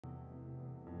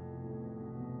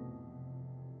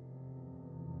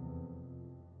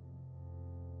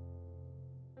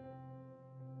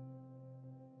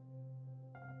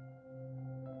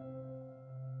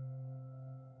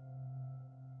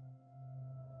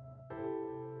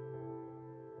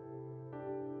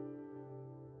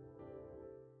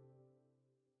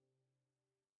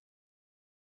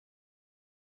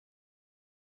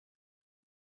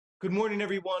Good morning,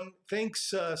 everyone.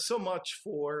 Thanks so much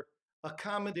for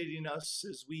accommodating us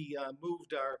as we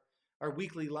moved our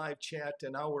weekly live chat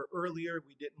an hour earlier.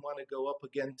 We didn't want to go up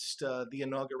against the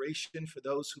inauguration for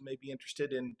those who may be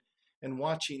interested in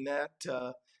watching that.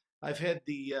 I've had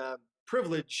the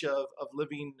privilege of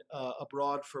living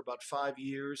abroad for about 5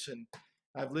 years, and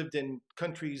I've lived in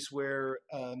countries where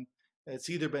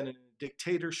it's either been a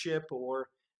dictatorship or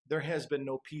there has been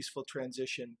no peaceful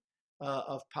transition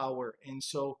of power. And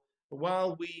so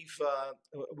while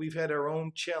we've had our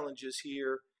own challenges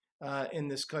here in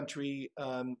this country,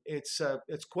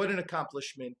 it's quite an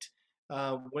accomplishment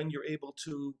when you're able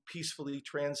to peacefully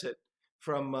transit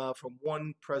from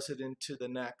one president to the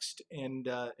next, and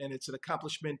it's an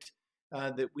accomplishment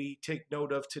that we take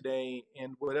note of today.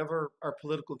 And whatever our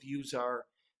political views are,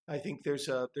 I think there's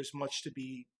much to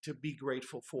be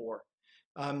grateful for.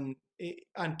 On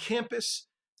campus,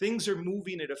 things are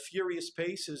moving at a furious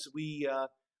pace as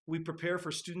we prepare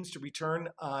for students to return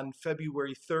on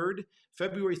February 3rd.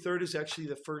 February 3rd is actually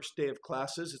the first day of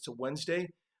classes. It's a Wednesday,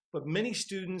 but many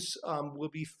students will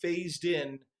be phased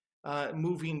in,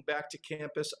 moving back to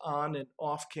campus, on and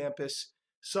off campus.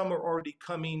 Some are already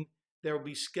coming. They'll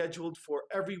be scheduled for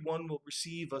everyone will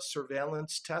receive a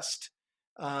surveillance test,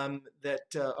 a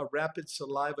rapid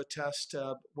saliva test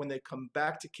when they come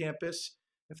back to campus.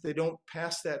 If they don't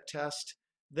pass that test,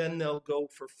 then they'll go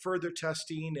for further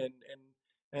testing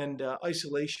and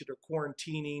isolation or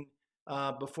quarantining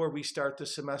before we start the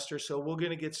semester. So we're going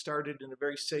to get started in a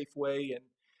very safe way, and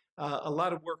a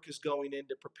lot of work is going in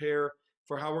to prepare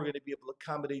for how we're going to be able to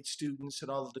accommodate students and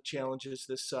all of the challenges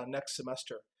this next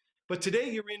semester. But today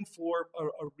you're in for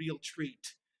a real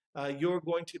treat. You're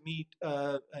going to meet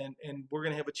and we're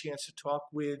going to have a chance to talk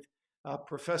with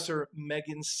Professor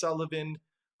Meghan Sullivan,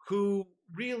 who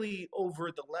really over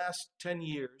the last 10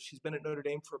 years, she's been at Notre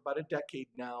Dame for about a decade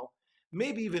now,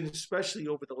 maybe even especially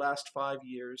over the last 5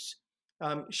 years,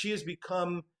 she has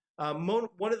become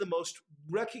one of the most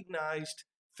recognized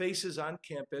faces on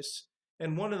campus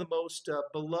and one of the most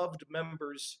beloved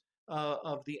members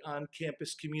of the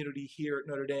on-campus community here at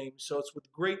Notre Dame. So it's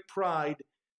with great pride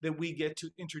that we get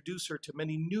to introduce her to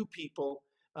many new people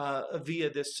via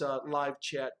this live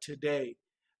chat today.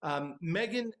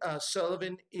 Meghan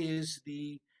Sullivan is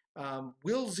the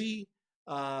Wilsey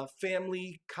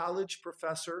Family College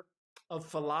Professor of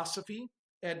Philosophy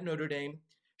at Notre Dame.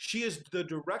 She is the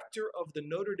director of the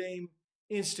Notre Dame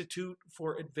Institute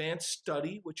for Advanced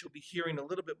Study, which you'll be hearing a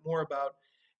little bit more about.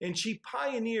 And she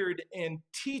pioneered and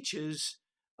teaches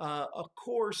a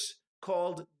course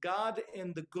called God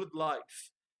and the Good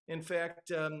Life. In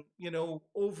fact,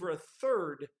 over a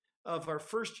third of our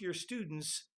first year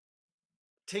students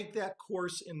take that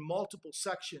course in multiple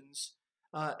sections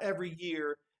every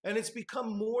year. And it's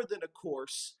become more than a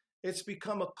course. It's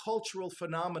become a cultural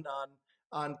phenomenon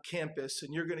on campus.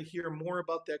 And you're going to hear more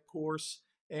about that course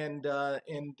and the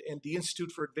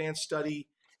Institute for Advanced Study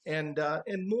and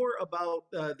more about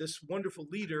this wonderful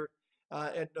leader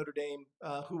at Notre Dame,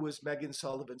 who is Meghan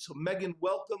Sullivan. So Meghan,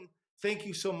 welcome. Thank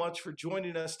you so much for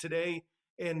joining us today.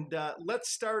 And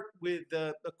let's start with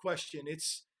a question.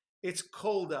 It's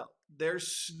cold out.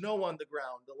 There's snow on the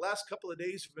ground. The last couple of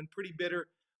days have been pretty bitter.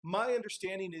 My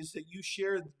understanding is that you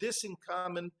share this in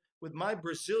common with my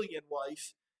Brazilian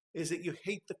wife, is that you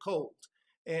hate the cold.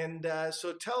 And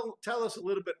so tell us a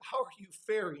little bit, how are you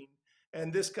faring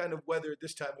in this kind of weather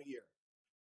this time of year?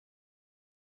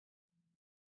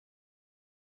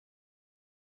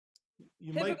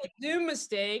 Typical Zoom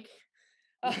mistake.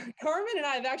 Carmen and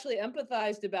I have actually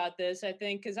empathized about this, I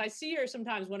think, because I see her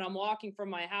sometimes when I'm walking from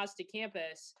my house to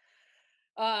campus.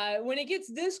 When it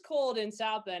gets this cold in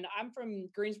South Bend, I'm from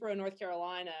Greensboro, North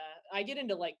Carolina. I get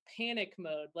into like panic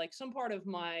mode. Like some part of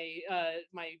my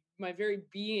my very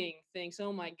being thinks,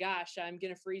 "Oh my gosh, I'm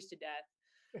gonna freeze to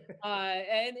death."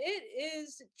 And it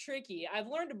is tricky. I've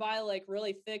learned to buy like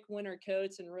really thick winter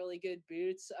coats and really good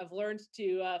boots. I've learned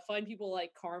to find people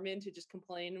like Carmen to just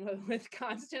complain with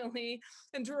constantly,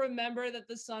 and to remember that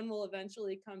the sun will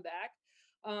eventually come back.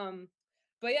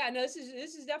 But yeah, no, this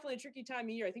is definitely a tricky time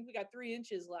of year. I think we got 3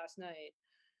 inches last night.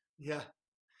 Yeah,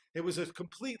 it was a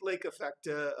complete lake effect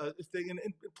thing. And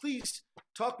please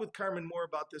talk with Carmen more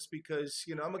about this because,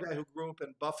 I'm a guy who grew up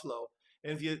in Buffalo.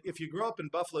 And if you grow up in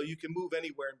Buffalo, you can move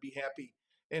anywhere and be happy.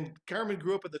 And Carmen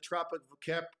grew up in the Tropic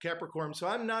of Capricorn. So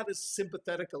I'm not as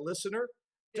sympathetic a listener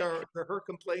to her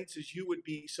complaints as you would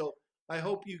be. So I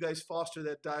hope you guys foster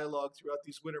that dialogue throughout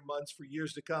these winter months for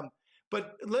years to come.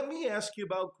 But let me ask you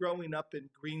about growing up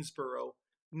in Greensboro,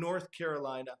 North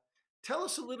Carolina. Tell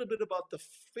us a little bit about the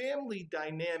family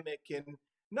dynamic, and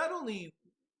not only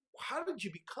how did you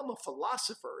become a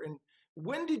philosopher, and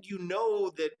when did you know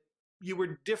that you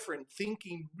were different,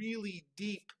 thinking really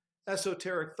deep,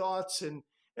 esoteric thoughts, and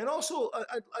also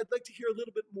I'd like to hear a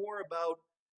little bit more about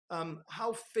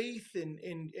how faith and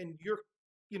your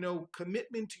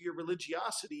commitment to your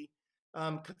religiosity,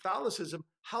 Catholicism,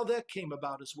 how that came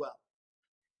about as well.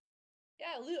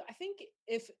 Yeah, Lou, I think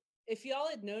if y'all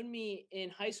had known me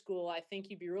in high school, I think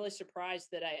you'd be really surprised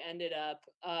that I ended up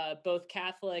both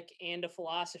Catholic and a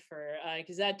philosopher,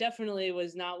 because that definitely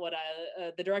was not what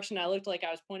the direction I looked like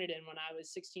I was pointed in when I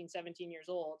was 16, 17 years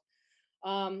old.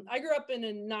 I grew up in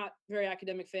a not very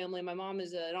academic family. My mom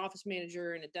is an office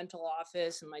manager in a dental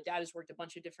office, and my dad has worked a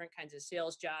bunch of different kinds of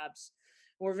sales jobs.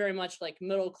 We're very much like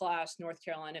middle class North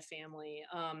Carolina family,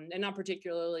 and not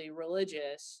particularly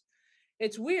religious.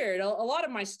 It's weird. A lot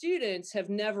of my students have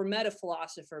never met a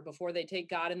philosopher before they take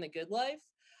God in the Good Life.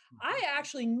 I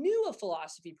actually knew a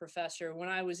philosophy professor when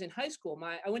I was in high school.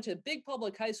 I went to a big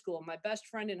public high school. My best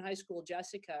friend in high school,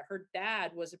 Jessica, her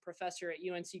dad was a professor at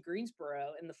UNC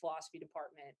Greensboro in the philosophy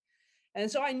department. And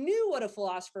so I knew what a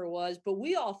philosopher was, but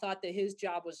we all thought that his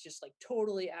job was just like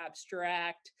totally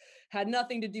abstract, had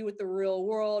nothing to do with the real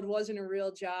world, wasn't a real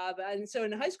job. And so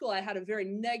in high school, I had a very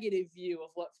negative view of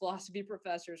what philosophy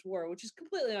professors were, which is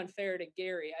completely unfair to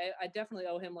Gary. I definitely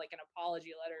owe him like an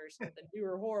apology letter or something. We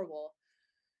were horrible.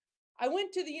 I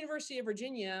went to the University of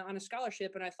Virginia on a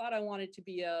scholarship, and I thought I wanted to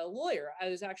be a lawyer. I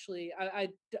was actually,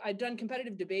 I'd done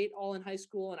competitive debate all in high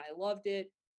school, and I loved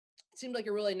it. It seemed like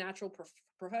a really natural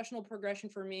professional progression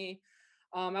for me.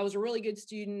 I was a really good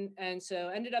student, and so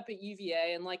ended up at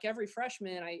UVA. And like every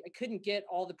freshman, I couldn't get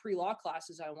all the pre-law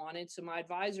classes I wanted. So my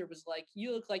advisor was like,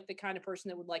 "You look like the kind of person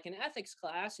that would like an ethics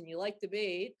class, and you like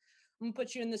debate. I'm gonna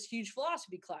put you in this huge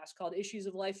philosophy class called Issues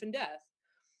of Life and Death."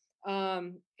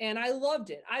 And I loved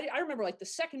it. I remember like the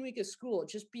second week of school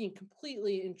just being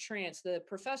completely entranced. The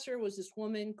professor was this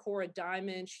woman, Cora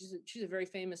Diamond. She's a very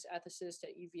famous ethicist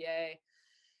at UVA.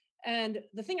 And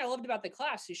the thing I loved about the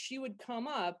class is she would come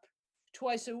up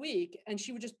twice a week and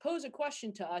she would just pose a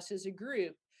question to us as a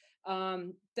group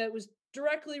that was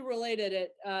directly related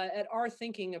at our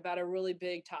thinking about a really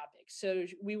big topic. So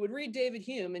we would read David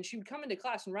Hume, and she would come into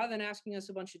class, and rather than asking us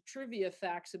a bunch of trivia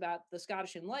facts about the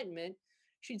Scottish Enlightenment,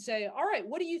 she'd say, "All right,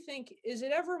 what do you think? Is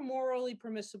it ever morally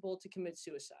permissible to commit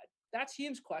suicide?" That's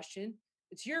Hume's question.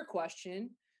 It's your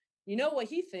question. You know what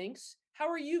he thinks. How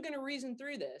are you going to reason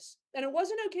through this? And it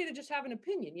wasn't okay to just have an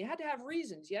opinion. You had to have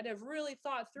reasons. You had to have really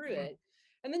thought through it.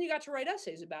 And then you got to write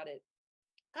essays about it.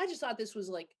 I just thought this was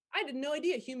like, I had no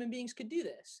idea human beings could do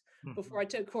this before I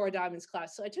took Cora Diamond's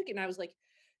class. So I took it and I was like,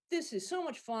 this is so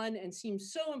much fun and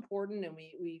seems so important. And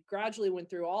we gradually went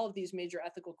through all of these major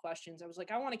ethical questions. I was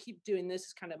like, I want to keep doing this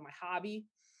as kind of my hobby.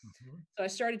 So I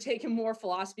started taking more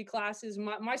philosophy classes.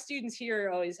 My students here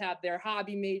always have their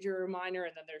hobby major or minor,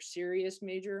 and then their serious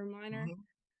major or minor.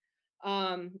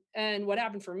 And what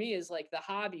happened for me is like the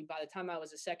hobby, by the time I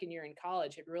was a second year in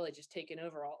college, had really just taken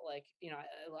over. All like,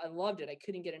 I loved it. I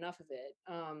couldn't get enough of it.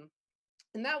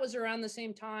 And that was around the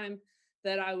same time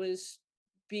that I was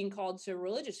being called to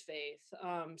religious faith.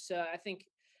 So I think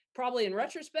probably in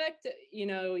retrospect,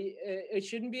 it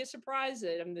shouldn't be a surprise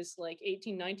that I'm this like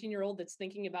 18, 19-year-old that's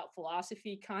thinking about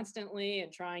philosophy constantly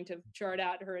and trying to chart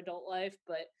out her adult life.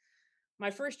 But my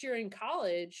first year in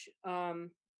college,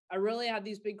 I really had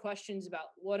these big questions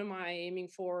about what am I aiming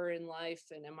for in life,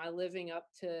 and am I living up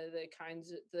to the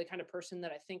kind of person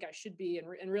that I think I should be,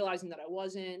 and realizing that I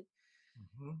wasn't,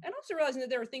 and also realizing that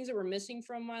there were things that were missing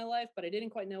from my life, but I didn't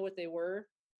quite know what they were.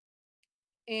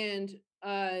 And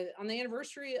on the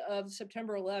anniversary of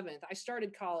September 11th, I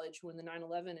started college when the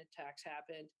 9/11 attacks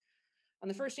happened. On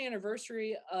the first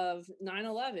anniversary of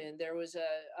 9/11, there was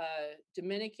a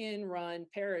Dominican-run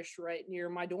parish right near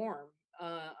my dorm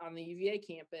on the UVA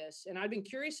campus, and I'd been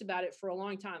curious about it for a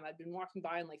long time. I'd been walking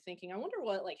by and like thinking, I wonder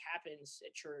what like happens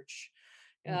at church.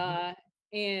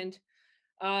 And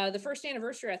the first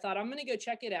anniversary, I thought, I'm going to go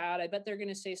check it out. I bet they're going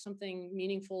to say something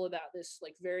meaningful about this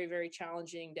like very, very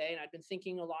challenging day. And I'd been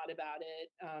thinking a lot about it,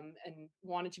 and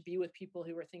wanted to be with people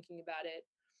who were thinking about it.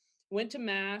 Went to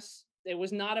mass. It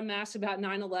was not a mass about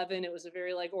 9/11. It was a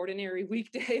very like ordinary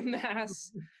weekday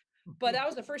mass. But that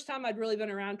was the first time I'd really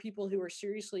been around people who were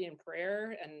seriously in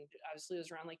prayer. And obviously it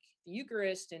was around like the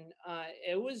Eucharist. And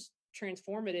it was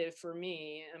transformative for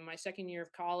me. In my second year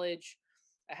of college,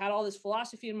 I had all this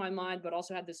philosophy in my mind, but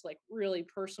also had this like really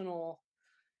personal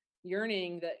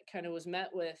yearning that kind of was met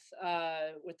with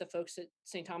the folks at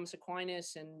St. Thomas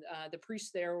Aquinas, and the priests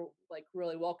there like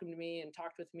really welcomed me and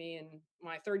talked with me. And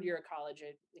my third year of college,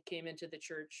 I came into the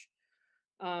church.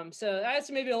 So that's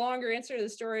maybe a longer answer to the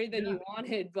story than you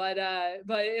wanted, but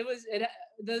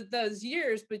those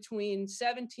years between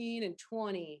 17 and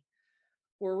 20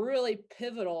 were really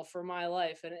pivotal for my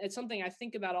life, and it's something I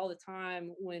think about all the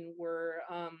time when we're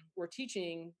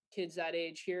teaching kids that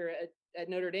age here at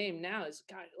Notre Dame now. Is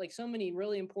God, like so many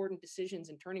really important decisions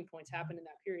and turning points happened in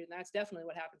that period, and that's definitely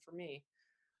what happened for me.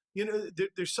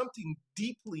 There's something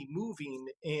deeply moving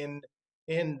in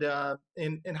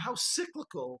how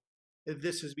cyclical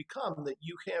this has become, that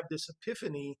you have this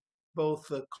epiphany,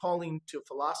 both calling to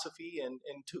philosophy and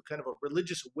to kind of a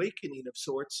religious awakening of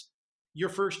sorts, your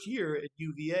first year at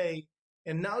UVA,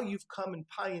 and now you've come and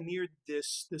pioneered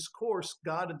this course,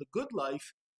 God and the Good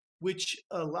Life, which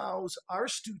allows our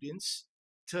students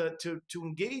to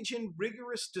engage in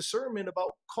rigorous discernment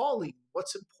about calling,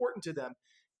 what's important to them.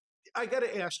 I got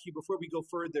to ask you before we go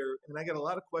further, and I got a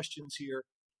lot of questions here.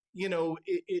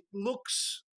 It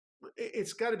looks,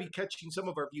 it's got to be catching some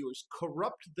of our viewers.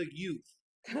 Corrupt the youth.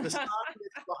 The sign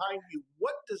that's behind you.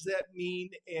 What does that mean?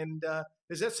 And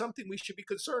is that something we should be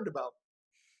concerned about?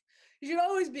 You should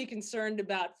always be concerned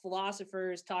about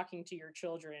philosophers talking to your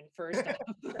children, first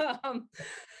off.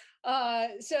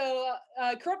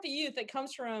 Corrupt the youth, that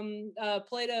comes from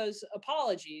Plato's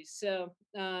Apologies. So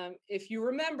if you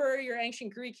remember your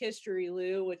ancient Greek history,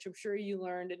 Lou, which I'm sure you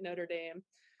learned at Notre Dame.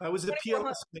 I was a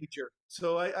PLS major,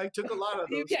 so I took a lot of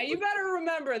those. Yeah, you better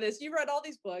remember this. You read all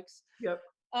these books. Yep.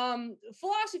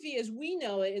 Philosophy as we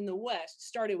know it in the West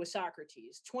started with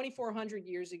Socrates 2,400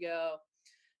 years ago.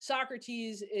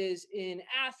 Socrates is in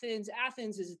Athens.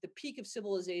 Athens is at the peak of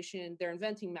civilization. They're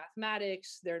inventing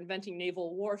mathematics. They're inventing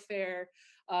naval warfare.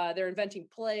 They're inventing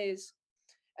plays,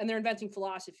 and they're inventing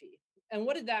philosophy. And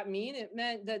what did that mean? It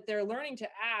meant that they're learning to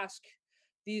ask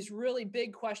these really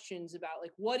big questions about,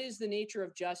 like, what is the nature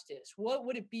of justice? What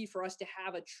would it be for us to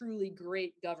have a truly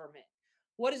great government?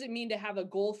 What does it mean to have a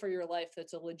goal for your life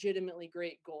that's a legitimately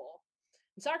great goal?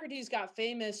 And Socrates got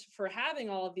famous for having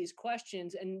all of these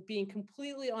questions and being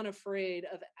completely unafraid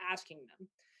of asking them.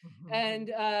 Mm-hmm. And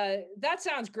that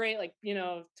sounds great. Like,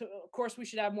 of course, we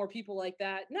should have more people like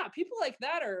that. No, people like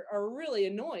that are really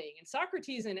annoying. And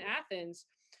Socrates in Athens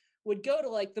would go to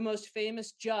like the most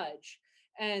famous judge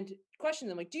and question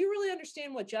them, like, do you really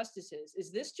understand what justice is?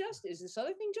 Is this just? Is this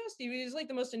other thing just? He was like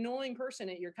the most annoying person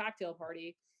at your cocktail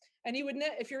party. And he would,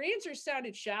 if your answers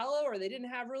sounded shallow or they didn't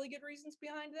have really good reasons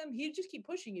behind them, he'd just keep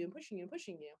pushing you and pushing you and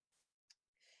pushing you.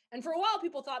 And for a while,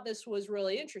 people thought this was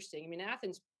really interesting. I mean,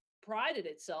 Athens prided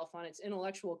itself on its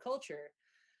intellectual culture.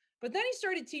 But then he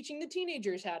started teaching the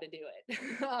teenagers how to do it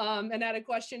and how to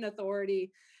question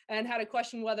authority and how to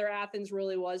question whether Athens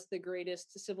really was the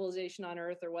greatest civilization on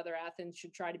earth or whether Athens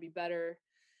should try to be better.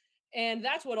 And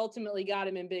that's what ultimately got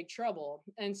him in big trouble.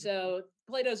 And so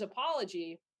Plato's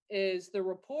Apology is the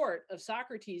report of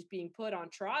Socrates being put on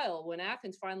trial when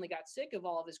Athens finally got sick of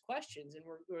all of his questions and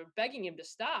were begging him to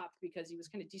stop because he was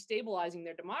kind of destabilizing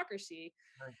their democracy.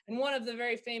 Right. And one of the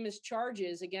very famous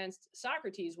charges against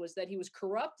Socrates was that he was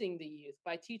corrupting the youth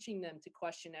by teaching them to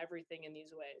question everything in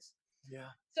these ways. Yeah.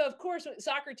 So of course,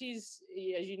 Socrates,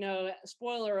 as you know,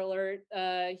 spoiler alert,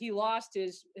 he lost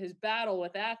his battle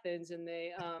with Athens, and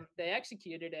they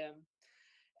executed him.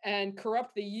 And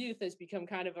corrupt the youth has become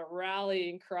kind of a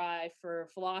rallying cry for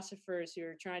philosophers who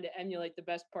are trying to emulate the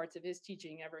best parts of his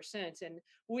teaching ever since. And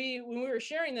when we were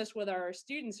sharing this with our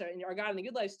students, our God and the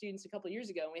Good Life students, a couple of years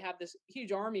ago, and we have this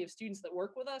huge army of students that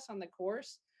work with us on the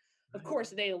course. Of course,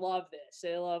 they love this.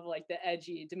 They love like the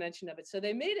edgy dimension of it. So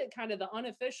they made it kind of the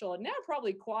unofficial and now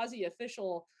probably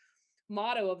quasi-official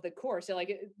motto of the course. So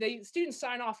like students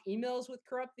sign off emails with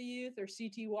Corrupt the Youth or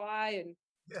CTY, and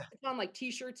it's on like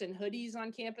t-shirts and hoodies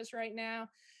on campus right now.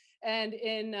 And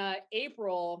in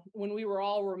April, when we were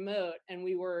all remote and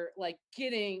we were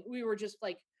just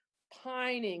like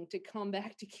pining to come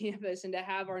back to campus and to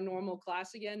have our normal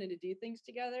class again and to do things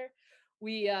together,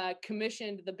 we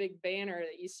commissioned the big banner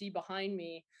that you see behind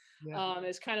me.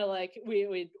 It's kind of like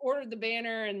we ordered the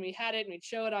banner and we had it and we'd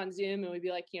show it on Zoom and we'd be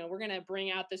like, we're going to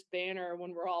bring out this banner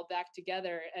when we're all back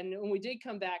together. And when we did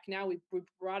come back, now we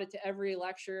brought it to every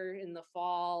lecture in the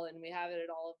fall, and we have it at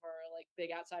all of our like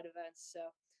big outside events. So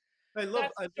that's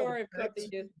the story of Corrupt the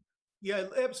Youth. Yeah,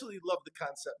 I absolutely love the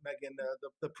concept, Megan.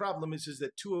 The problem is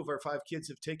that 2 of our 5 kids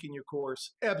have taken your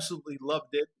course, absolutely loved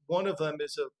it. One of them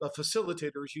is a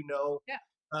facilitator, as you know,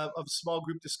 of small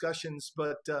group discussions,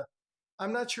 but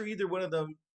I'm not sure either one of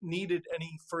them needed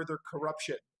any further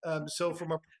corruption. So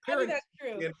from a parent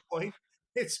standpoint,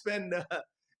 it's been,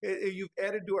 you've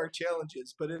added to our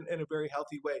challenges, but in a very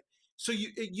healthy way. So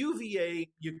at UVA,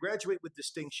 you graduate with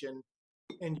distinction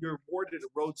and you're awarded a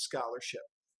Rhodes Scholarship.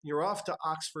 You're off to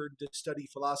Oxford to study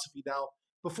philosophy now,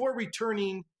 before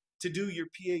returning to do your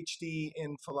PhD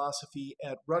in philosophy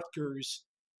at Rutgers.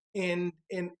 And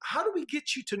how do we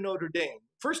get you to Notre Dame?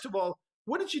 First of all,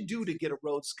 What did you do to get a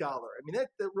Rhodes Scholar? I mean,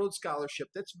 that Rhodes Scholarship,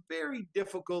 that's very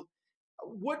difficult.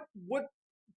 What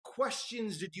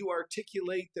questions did you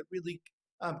articulate that really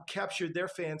captured their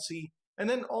fancy? And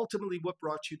then ultimately, what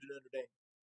brought you to Notre Dame?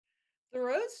 The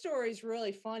Rhodes story is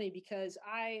really funny because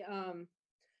I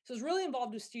was really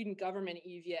involved with student government at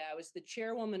UVA. I was the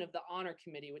chairwoman of the honor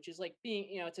committee, which is like being,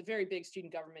 it's a very big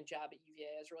student government job at UVA.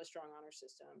 It has a really strong honor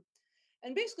system.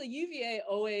 And basically, UVA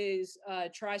always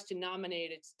tries to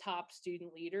nominate its top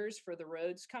student leaders for the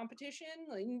Rhodes competition.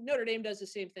 Like Notre Dame does the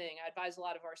same thing. I advise a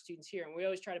lot of our students here, and we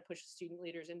always try to push the student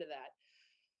leaders into that.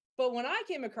 But when I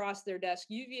came across their desk,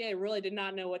 UVA really did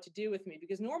not know what to do with me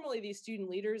because normally these student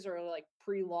leaders are like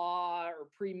pre-law or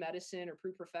pre-medicine or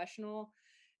pre-professional.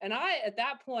 And I, at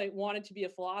that point, wanted to be a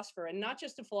philosopher, and not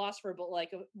just a philosopher, but like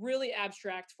a really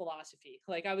abstract philosophy.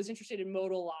 Like I was interested in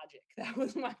modal logic. That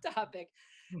was my topic.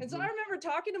 And so I remember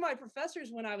talking to my professors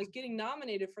when I was getting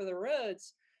nominated for the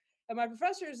Rhodes. And my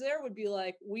professors there would be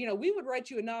like, we would write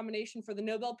you a nomination for the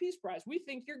Nobel Peace Prize. We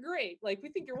think you're great. Like, we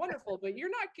think you're wonderful, but you're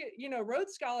not,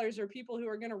 Rhodes Scholars are people who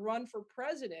are going to run for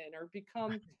president or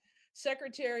become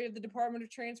secretary of the Department of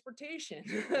Transportation.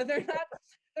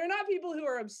 they're not people who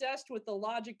are obsessed with the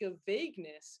logic of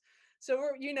vagueness. So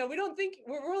we don't think,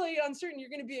 we're really uncertain you're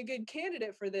going to be a good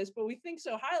candidate for this, but we think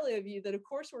so highly of you that of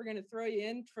course we're going to throw you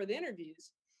in for the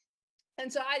interviews.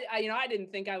 And so I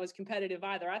didn't think I was competitive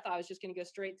either. I thought I was just going to go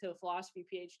straight to a philosophy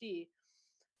PhD.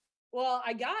 Well,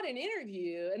 I got an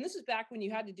interview, and this is back when you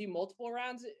had to do multiple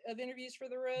rounds of interviews for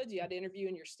the Rhodes. You had to interview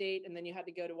in your state, and then you had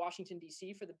to go to Washington,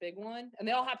 D.C. for the big one. And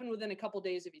they all happened within a couple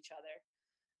days of each other.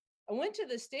 I went to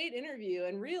the state interview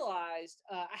and realized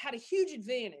I had a huge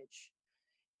advantage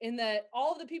in that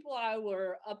all of the people I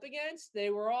were up against,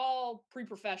 they were all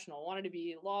pre-professional, wanted to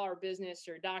be law or business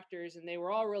or doctors, and they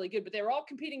were all really good, but they were all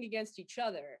competing against each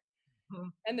other.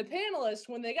 And the panelists,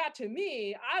 when they got to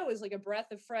me, I was like a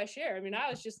breath of fresh air. I mean, I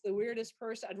was just the weirdest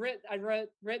person. I'd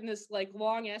written this like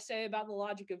long essay about the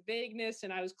logic of vagueness,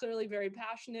 and I was clearly very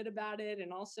passionate about it,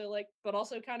 and also but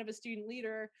also kind of a student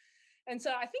leader. And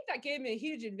so I think that gave me a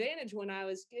huge advantage when I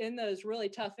was in those really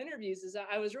tough interviews, is that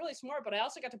I was really smart, but I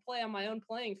also got to play on my own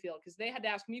playing field because they had to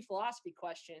ask me philosophy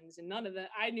questions, and none of that,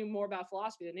 I knew more about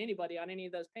philosophy than anybody on any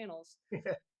of those panels.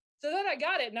 So then I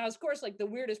got it, and I was, of course, like the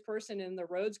weirdest person in the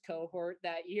Rhodes cohort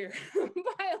that year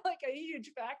by like a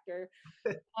huge factor.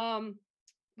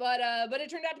 But it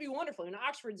turned out to be wonderful. And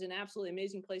Oxford's an absolutely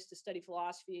amazing place to study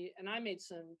philosophy, and I made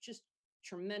some just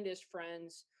tremendous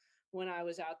friends when I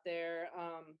was out there.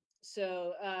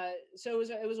 So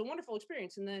it was a wonderful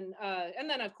experience. And then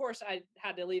of course I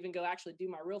had to leave and go actually do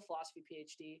my real philosophy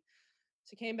PhD.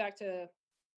 So I came back to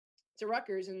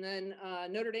Rutgers, and then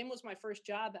Notre Dame was my first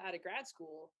job out of grad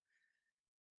school.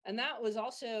 And that was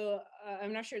also,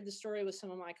 I'm not shared the story with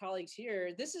some of my colleagues here.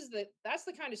 That's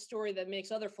the kind of story that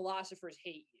makes other philosophers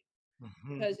hate you,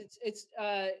 because it's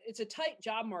a tight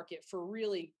job market for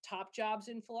really top jobs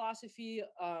in philosophy.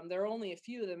 There are only a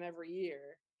few of them every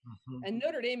year. And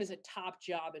Notre Dame is a top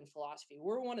job in philosophy.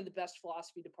 We're one of the best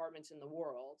philosophy departments in the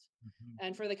world.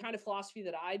 And for the kind of philosophy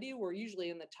that I do, we're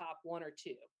usually in the top one or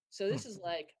two. So this is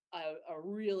like a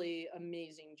really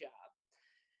amazing job.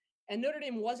 And Notre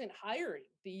Dame wasn't hiring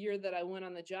the year that I went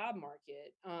on the job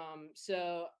market.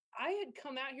 So I had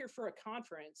come out here for a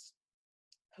conference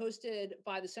hosted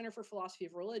by the Center for Philosophy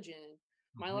of Religion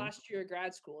my last year of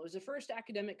grad school. It was the first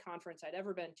academic conference I'd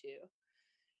ever been to.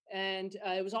 And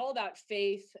it was all about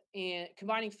faith and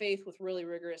combining faith with really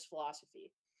rigorous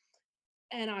philosophy.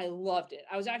 And I loved it.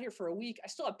 I was out here for a week. I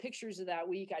still have pictures of that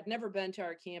week. I'd never been to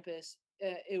our campus.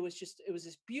 It was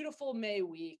this beautiful May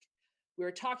week. We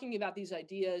were talking about these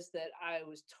ideas that I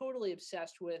was totally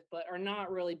obsessed with, but are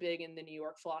not really big in the New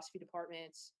York philosophy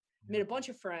departments. Made a bunch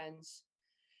of friends.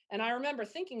 And I remember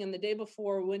thinking, and the day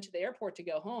before we went to the airport to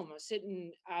go home, I was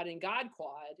sitting out in God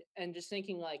Quad and just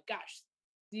thinking like, gosh,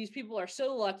 these people are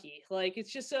so lucky. Like,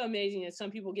 it's just so amazing that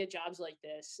some people get jobs like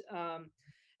this.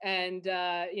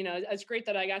 It's great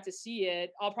that I got to see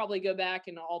it. I'll probably go back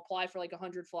and I'll apply for like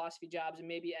 100 philosophy jobs and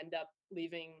maybe end up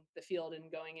leaving the field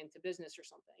and going into business or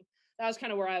something. That was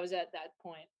kind of where I was at that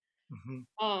point.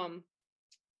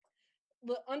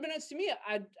 Unbeknownst to me,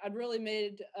 I'd really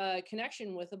made a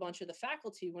connection with a bunch of the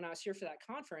faculty when I was here for that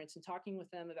conference and talking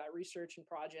with them about research and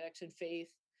projects and faith.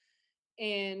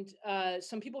 And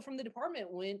some people from the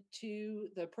department went to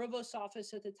the provost's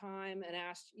office at the time and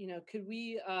asked, could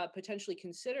we potentially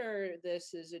consider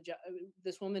this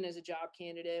this woman as a job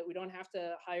candidate? We don't have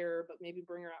to hire her, but maybe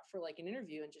bring her out for like an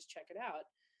interview and just check it out.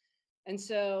 And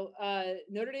so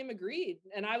Notre Dame agreed.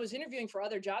 And I was interviewing for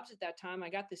other jobs at that time. I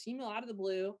got this email out of the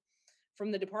blue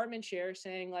from the department chair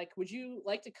saying like, would you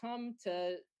like to come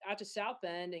out to South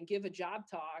Bend and give a job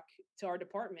talk to our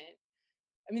department?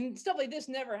 I mean, stuff like this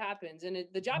never happens. And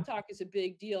the job talk is a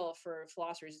big deal for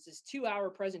philosophers. It's this 2-hour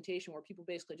presentation where people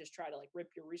basically just try to like rip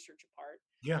your research apart.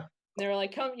 Yeah. And they're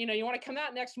like, come, you want to come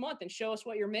out next month and show us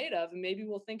what you're made of, and maybe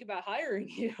we'll think about hiring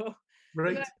you.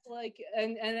 Right. And like,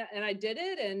 and I did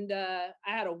it. And I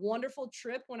had a wonderful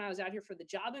trip when I was out here for the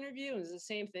job interview. And it was the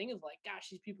same thing of like, gosh,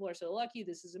 these people are so lucky.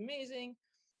 This is amazing.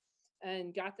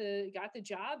 And got the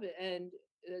job, and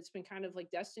it's been kind of like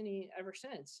destiny ever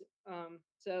since.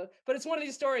 But it's one of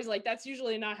these stories, like that's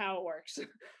usually not how it works.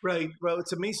 Right. Well,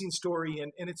 it's an amazing story,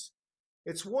 and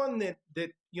it's one that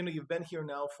you've been here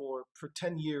now for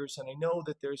 10 years, and I know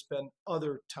that there's been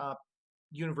other top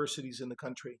universities in the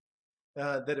country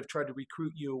that have tried to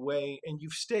recruit you away, and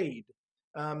you've stayed.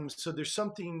 So there's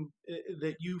something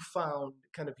that you found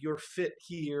kind of your fit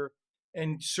here,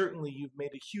 and certainly you've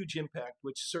made a huge impact,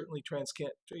 which certainly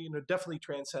definitely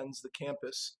transcends the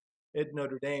campus at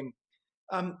Notre Dame.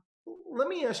 Let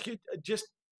me ask you, just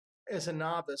as a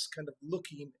novice, kind of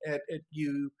looking at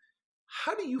you,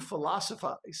 how do you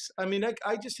philosophize? I mean,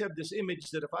 I just have this image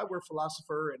that if I were a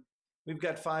philosopher and we've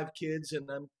got 5 kids and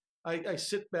I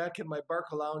sit back in my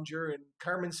Barcalounger and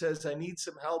Carmen says, I need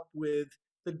some help with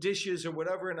the dishes or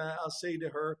whatever. And I'll say to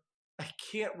her, I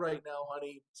can't right now,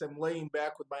 honey. So I'm laying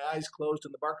back with my eyes closed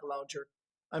in the Barcalounger.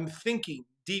 I'm thinking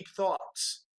deep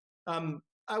thoughts.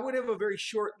 I would have a very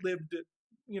short-lived,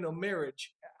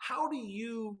 marriage. How do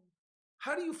you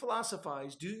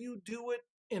philosophize? Do you do it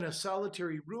in a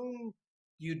solitary room?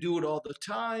 Do you do it all the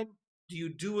time? Do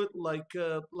you do it like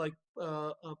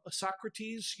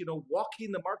Socrates,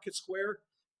 walking the market square?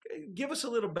 Give us a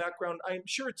little background. I'm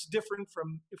sure it's different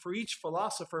for each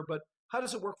philosopher, but how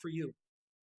does it work for you?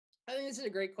 I think this is a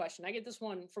great question. I get this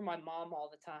one from my mom all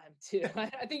the time too.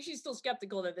 I think she's still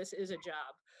skeptical that this is a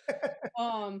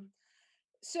job.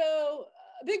 So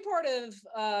a big part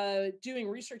of doing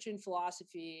research in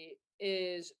philosophy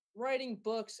is writing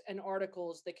books and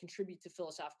articles that contribute to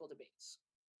philosophical debates.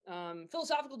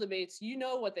 Philosophical debates, you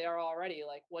know what they are already.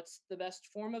 Like, what's the best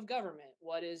form of government?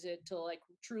 What is it to like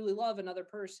truly love another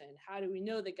person? How do we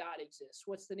know that God exists?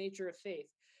 What's the nature of faith?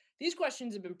 These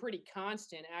questions have been pretty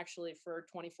constant actually for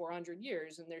 2,400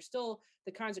 years. And they're still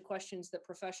the kinds of questions that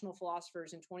professional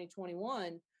philosophers in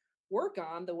 2021 work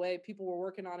on the way people were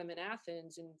working on them in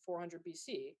Athens in 400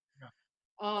 BC.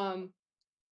 Yeah.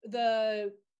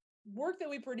 The work that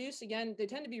we produce, again, they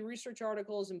tend to be research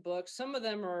articles and books. Some of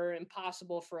them are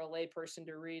impossible for a layperson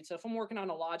to read. So if I'm working on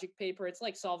a logic paper, it's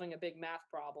like solving a big math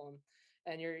problem,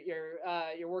 and you're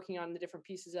working on the different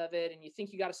pieces of it, and you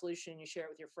think you got a solution, and you share it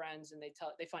with your friends, and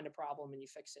they find a problem, and you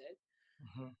fix it.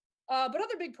 Mm-hmm. But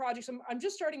other big projects, I'm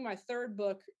just starting my 3rd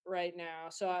book right now.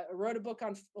 So I wrote a book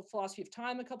on philosophy of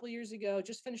time a couple of years ago,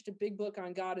 just finished a big book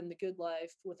on God and the good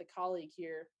life with a colleague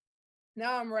here.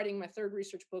 Now I'm writing my 3rd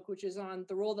research book, which is on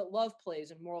the role that love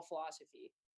plays in moral philosophy.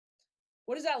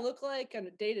 What does that look like on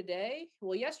a day-to-day?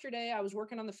 Well, yesterday I was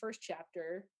working on the 1st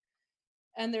chapter,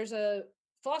 and there's a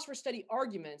philosopher study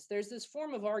arguments. There's this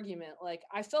form of argument, like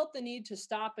I felt the need to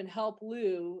stop and help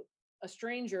Lou, a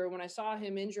stranger, when I saw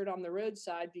him injured on the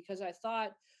roadside, because I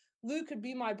thought Lou could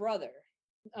be my brother.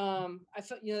 I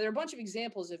felt, there are a bunch of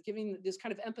examples of giving this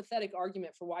kind of empathetic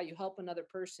argument for why you help another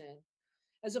person.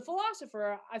 As a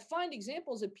philosopher, I find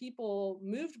examples of people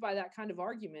moved by that kind of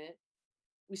argument.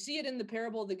 We see it in the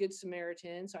parable of the Good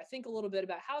Samaritan. So I think a little bit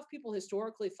about how people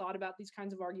historically thought about these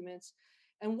kinds of arguments,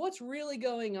 and what's really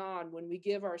going on when we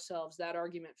give ourselves that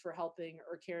argument for helping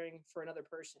or caring for another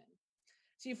person.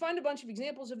 So you find a bunch of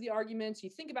examples of the arguments. You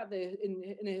think about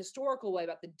in a historical way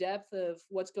about the depth of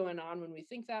what's going on when we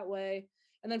think that way.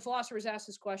 And then philosophers ask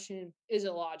this question, is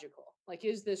it logical? Like,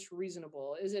 is this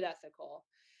reasonable? Is it ethical?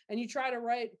 And you try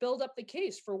to build up the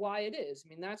case for why it is. I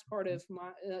mean, that's part of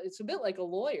it's a bit like a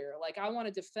lawyer. Like, I want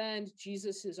to defend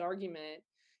Jesus's argument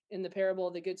in the parable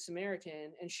of the Good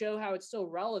Samaritan and show how it's still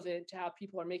relevant to how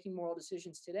people are making moral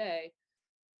decisions today.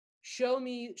 Show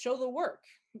the work.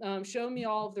 Show me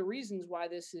all of the reasons why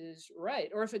this is right.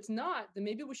 Or if it's not, then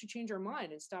maybe we should change our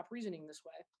mind and stop reasoning this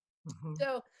way. Mm-hmm.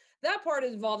 So that part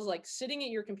involves like sitting at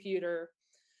your computer,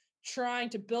 trying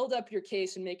to build up your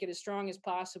case and make it as strong as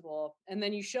possible. And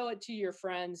then you show it to your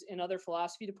friends in other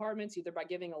philosophy departments, either by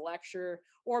giving a lecture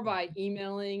or by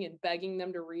emailing and begging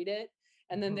them to read it.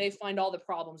 And then they find all the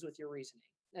problems with your reasoning.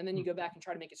 And then you go back and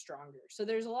try to make it stronger. So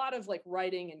there's a lot of like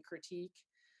writing and critique.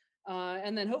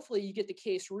 And then hopefully you get the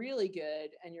case really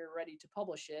good and you're ready to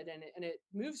publish it. And it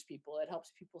moves people. It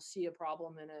helps people see a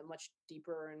problem in a much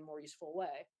deeper and more useful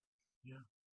way. Yeah.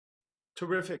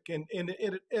 Terrific. And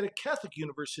at a Catholic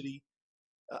university,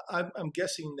 I'm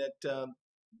guessing that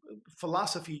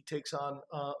philosophy takes on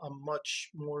a much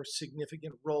more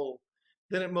significant role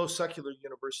than at most secular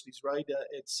universities, right?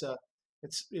 It's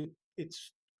it,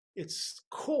 it's it's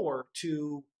core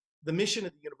to the mission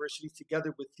of the university,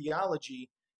 together with theology.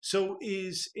 So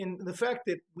is in the fact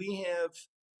that we have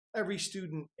every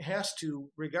student has to,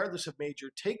 regardless of major,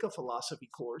 take a philosophy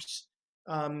course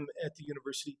at the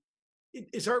university.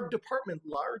 Is our department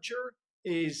larger?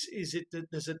 Is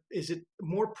it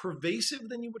more pervasive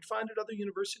than you would find at other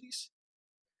universities?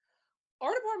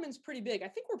 Our department's pretty big. I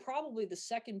think we're probably the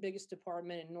second biggest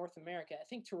department in North America. I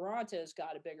think Toronto's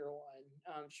got a bigger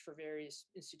one, just for various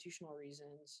institutional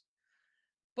reasons.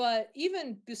 But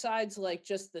even besides like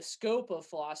just the scope of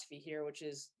philosophy here, which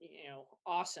is,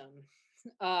 awesome.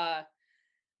 Uh,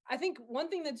 I think one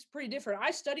thing that's pretty different.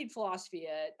 I studied philosophy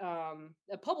at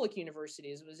public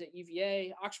universities. It was at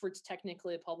UVA. Oxford's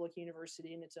technically a public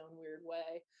university in its own weird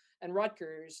way, and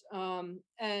Rutgers.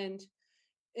 And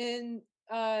in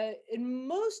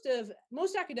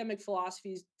most academic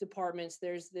philosophy departments,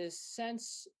 there's this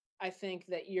sense, I think,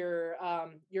 that you're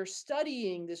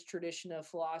studying this tradition of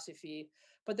philosophy,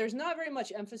 but there's not very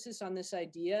much emphasis on this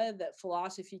idea that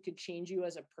philosophy could change you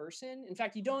as a person. In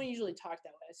fact, you don't usually talk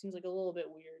that way. It seems like a little bit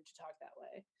weird to talk that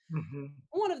way. Hmm.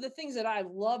 One of the things that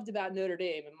I've loved about Notre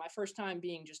Dame, and my first time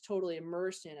being just totally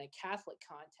immersed in a Catholic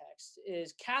context,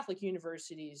 is Catholic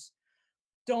universities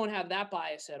don't have that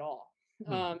bias at all.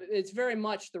 It's very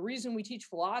much the reason we teach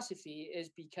philosophy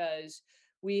is because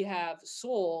we have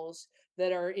souls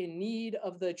that are in need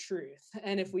of the truth.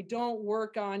 And if we don't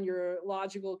work on your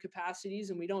logical capacities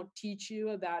and we don't teach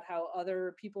you about how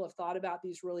other people have thought about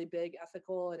these really big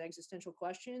ethical and existential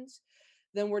questions,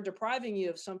 then we're depriving you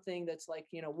of something that's like,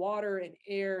 water and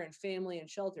air and family and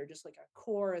shelter, just like a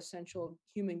core essential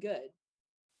human good.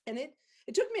 And it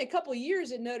took me a couple of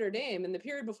years at Notre Dame in the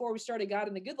period before we started God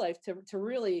in the Good Life to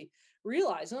really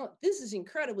realize, oh, this is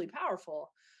incredibly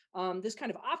powerful. This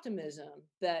kind of optimism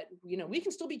that, we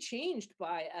can still be changed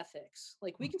by ethics.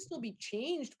 Like we can still be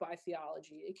changed by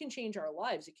theology. It can change our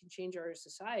lives. It can change our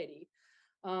society.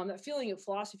 That feeling that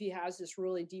philosophy has this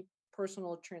really deep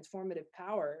personal transformative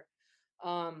power.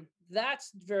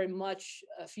 That's very much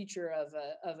a feature of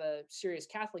a serious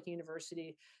Catholic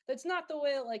university. That's not the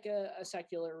way like a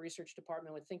secular research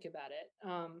department would think about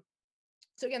it.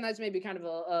 So again, that's maybe kind of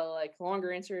a like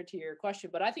longer answer to your question,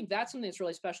 but I think that's something that's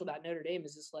really special about Notre Dame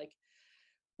is this like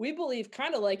we believe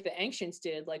kind of like the ancients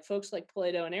did, like folks like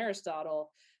Plato and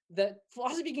Aristotle, that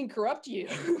philosophy can corrupt you.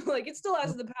 Like it still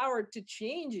has the power to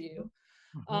change you,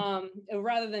 Hmm.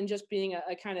 rather than just being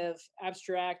a kind of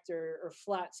abstract or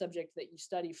flat subject that you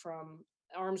study from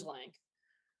arm's length.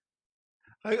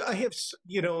 I have,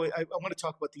 I want to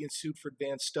talk about the Institute for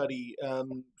Advanced Study,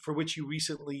 for which you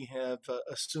recently have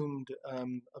assumed a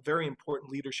very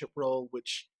important leadership role,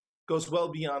 which goes well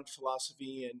beyond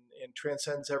philosophy and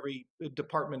transcends every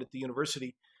department at the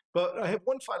university. But I have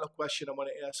one final question I want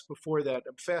to ask before that.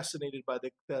 I'm fascinated by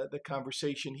the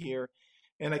conversation here,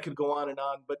 and I could go on and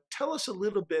on. But tell us a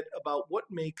little bit about what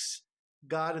makes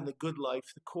God and the Good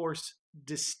Life, the course,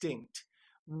 distinct.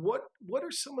 What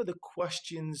are some of the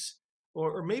questions?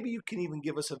 Or maybe you can even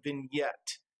give us a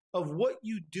vignette of what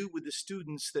you do with the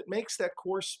students that makes that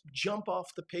course jump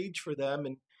off the page for them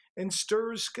and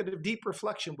stirs kind of deep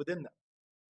reflection within them.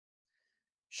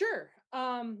 Sure.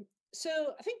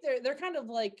 So I think they're kind of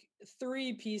like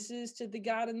three pieces to the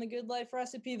God and the Good Life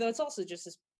recipe, though it's also just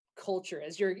this culture,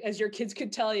 as your kids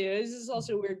could tell you. This is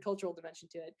also a weird cultural dimension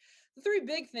to it. The three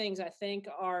big things I think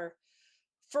are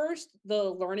first the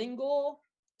learning goal.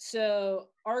 So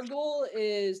our goal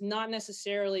is not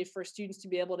necessarily for students to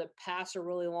be able to pass a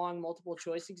really long multiple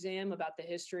choice exam about the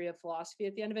history of philosophy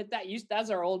at the end of it.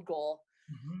 That's our old goal.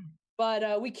 Mhm.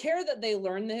 But we care that they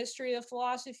learn the history of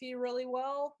philosophy really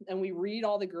well, and we read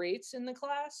all the greats in the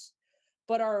class.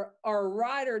 But our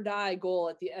ride or die goal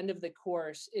at the end of the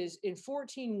course is in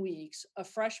 14 weeks, a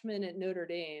freshman at Notre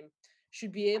Dame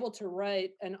should be able to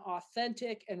write an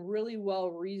authentic and really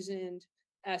well reasoned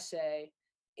essay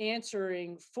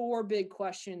answering four big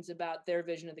questions about their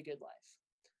vision of the good life.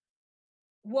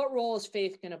 What role is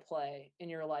faith going to play in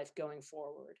your life going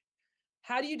forward?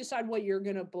 How do you decide what you're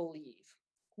going to believe?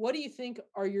 What do you think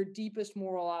are your deepest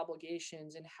moral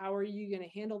obligations? And how are you going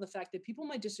to handle the fact that people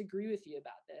might disagree with you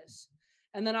about this?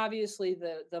 And then obviously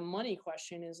the money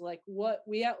question is like, what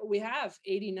we have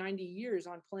 80, 90 years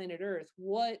on planet Earth.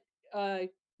 What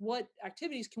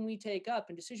activities can we take up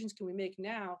and decisions can we make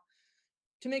now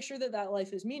to make sure that that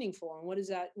life is meaningful?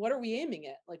 And what are we aiming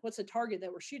at? Like, what's the target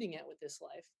that we're shooting at with this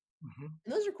life? Mhm.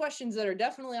 And those are questions that are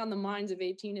definitely on the minds of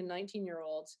 18 and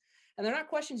 19-year-olds. And they're not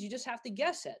questions you just have to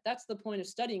guess at. That's the point of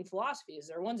studying philosophy, is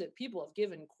they're ones that people have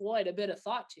given quite a bit of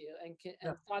thought to and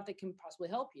thought that can possibly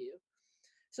help you.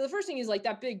 So the first thing is like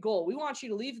that big goal. We want you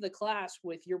to leave the class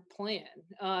with your plan,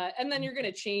 and then you're going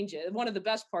to change it. One of the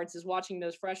best parts is watching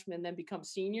those freshmen then become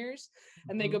seniors,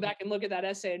 and they go back and look at that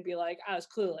essay and be like, "I was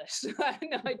clueless. I had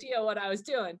no idea what I was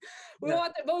doing." We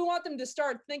want them to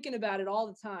start thinking about it all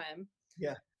the time.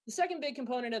 Yeah. The second big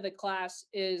component of the class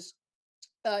is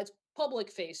it's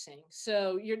public facing.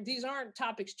 So these aren't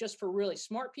topics just for really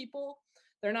smart people.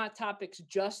 They're not topics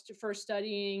just for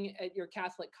studying at your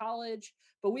Catholic college,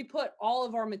 but we put all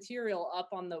of our material up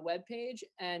on the webpage,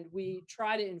 and we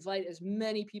try to invite as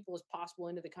many people as possible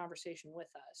into the conversation with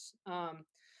us.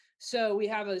 So we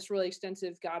have this really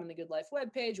extensive God and the Good Life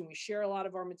webpage, and we share a lot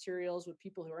of our materials with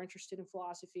people who are interested in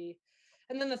philosophy.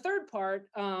 And then the third part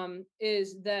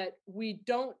is that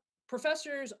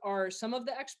professors are some of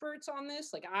the experts on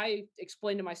this. Like I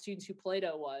explained to my students who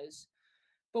Plato was,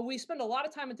 but we spend a lot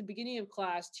of time at the beginning of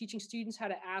class teaching students how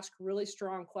to ask really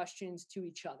strong questions to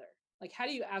each other. Like, how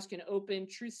do you ask an open,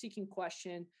 truth-seeking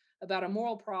question about a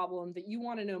moral problem that you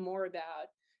want to know more about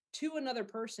to another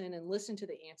person and listen to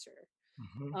the answer?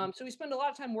 So we spend a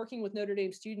lot of time working with Notre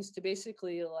Dame students to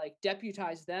basically like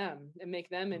deputize them and make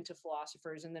them into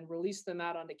philosophers, and then release them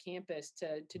out onto campus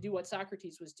to do what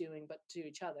Socrates was doing, but to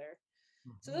each other.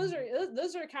 So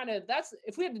those are kind of, that's,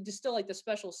 if we had to distill like the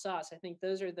special sauce, I think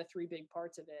those are the three big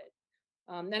parts of it.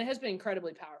 And it has been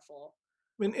incredibly powerful.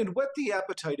 And whet the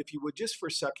appetite, if you would, just for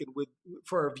a second,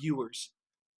 for our viewers.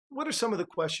 What are some of the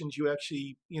questions you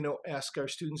actually, ask our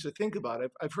students to think about?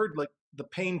 I've heard like the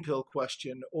pain pill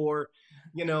question, or,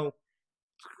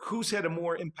 who's had a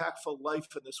more impactful life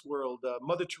in this world,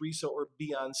 Mother Teresa or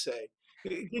Beyonce?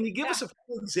 Can you give us a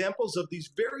few examples of these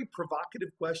very provocative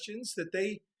questions that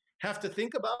they have to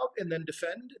think about and then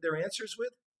defend their answers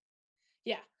with?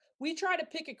 Yeah. We try to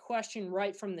pick a question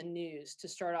right from the news to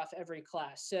start off every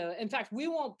class. So, in fact, we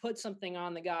won't put something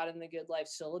on the God and the Good Life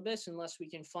syllabus unless we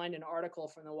can find an article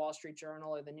from the Wall Street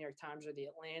Journal or the New York Times or the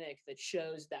Atlantic that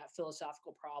shows that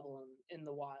philosophical problem in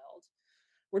the wild.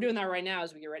 We're doing that right now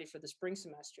as we get ready for the spring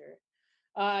semester.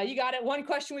 You got it. One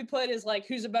question we put is like,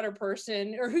 who's a better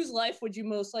person, or whose life would you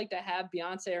most like to have,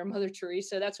 Beyonce or Mother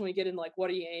Teresa? That's when we get in like, what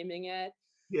are you aiming at?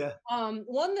 Yeah.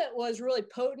 One that was really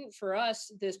potent for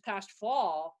us this past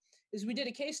fall is we did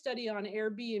a case study on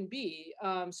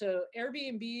Airbnb. So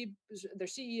Airbnb, their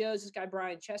CEO is this guy,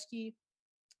 Brian Chesky,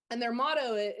 and their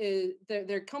motto is,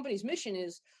 their company's mission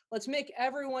is, let's make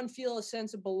everyone feel a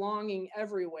sense of belonging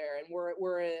everywhere. And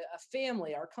we're a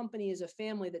family. Our company is a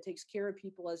family that takes care of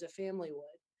people as a family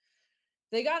would.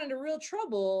 They got into real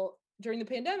trouble during the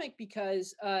pandemic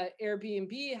because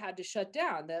Airbnb had to shut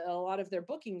down. A lot of their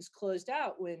bookings closed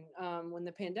out when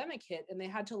the pandemic hit, and they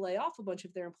had to lay off a bunch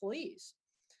of their employees.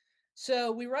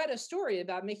 So we write a story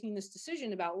about making this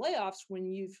decision about layoffs when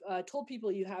you've told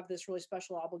people you have this really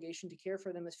special obligation to care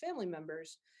for them as family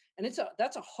members. And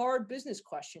that's a hard business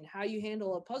question, how you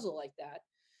handle a puzzle like that.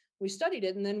 We studied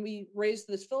it, and then we raised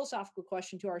this philosophical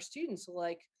question to our students,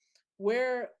 like,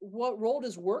 what role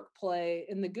does work play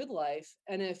in the good life?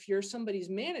 And if you're somebody's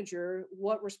manager,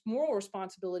 what moral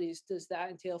responsibilities does that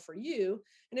entail for you?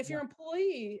 And if you're an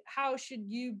employee, how should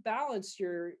you balance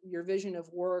your vision of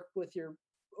work with your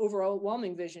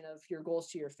overwhelming vision of your goals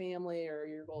to your family or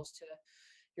your goals to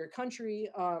your country?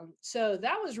 So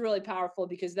that was really powerful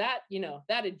because that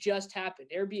had just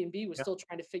happened. Airbnb was still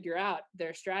trying to figure out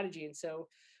their strategy. And so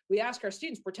we ask our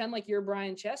students, pretend like you're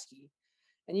Brian Chesky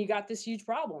and you got this huge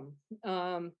problem.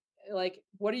 Like,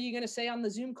 what are you going to say on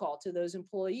the Zoom call to those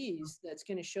employees that's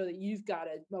going to show that you've got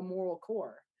a moral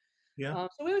core? Yeah.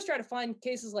 So we always try to find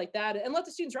cases like that and let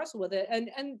the students wrestle with it.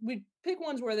 And we pick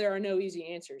ones where there are no easy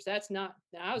answers. That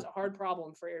was a hard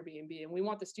problem for Airbnb. And we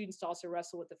want the students to also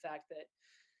wrestle with the fact that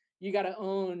you got to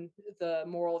own the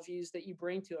moral views that you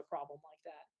bring to a problem like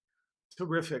that.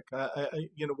 Terrific.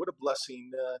 What a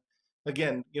blessing.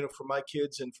 Again, for my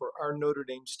kids and for our Notre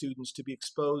Dame students to be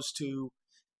exposed to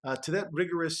that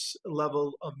rigorous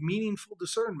level of meaningful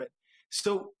discernment.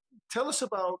 So tell us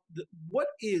about what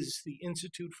is the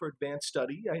Institute for Advanced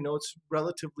Study? I know it's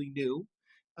relatively new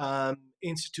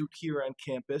institute here on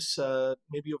campus,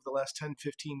 maybe over the last 10,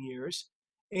 15 years.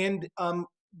 And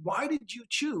why did you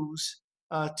choose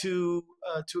to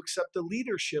accept the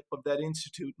leadership of that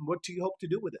institute, and what do you hope to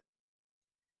do with it?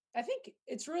 I think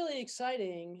it's really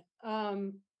exciting.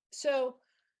 So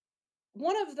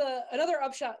another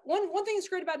upshot, one thing that's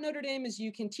great about Notre Dame is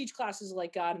you can teach classes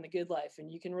like God and the Good Life,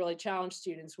 and you can really challenge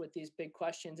students with these big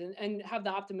questions and have the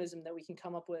optimism that we can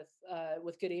come up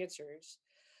with good answers.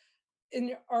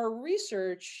 In our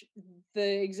research,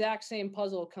 the exact same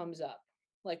puzzle comes up.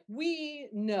 Like, we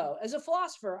know, as a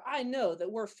philosopher, I know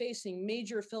that we're facing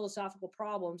major philosophical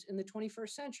problems in the 21st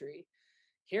century.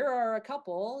 Here are a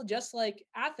couple, just like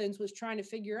Athens was trying to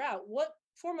figure out what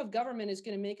form of government is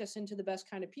going to make us into the best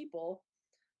kind of people.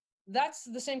 That's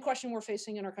the same question we're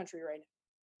facing in our country right now.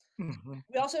 Mhm.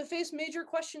 We also face major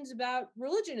questions about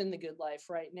religion in the good life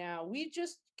right now. We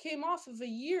just came off of a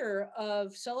year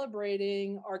of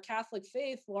celebrating our Catholic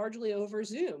faith largely over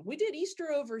Zoom. We did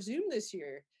Easter over Zoom this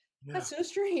year. Yeah. That's so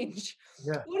strange.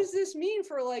 Yeah. What does this mean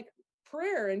for like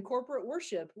prayer and corporate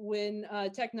worship when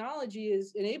technology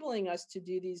is enabling us to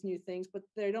do these new things, but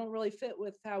they don't really fit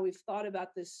with how we've thought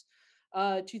about this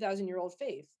 2,000-year-old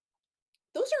faith?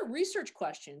 Those are research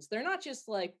questions. They're not just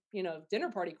like, dinner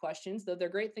party questions, though they're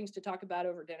great things to talk about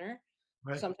over dinner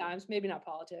Right. sometimes, maybe not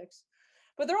politics.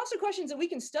 But they're also questions that we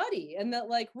can study and that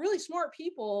like really smart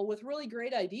people with really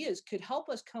great ideas could help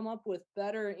us come up with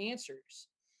better answers.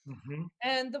 Mhm.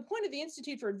 And the point of the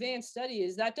Institute for Advanced Study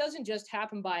is that doesn't just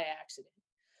happen by accident.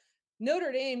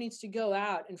 Notre Dame needs to go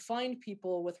out and find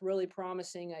people with really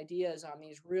promising ideas on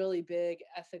these really big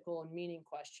ethical and meaning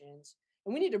questions.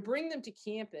 And we need to bring them to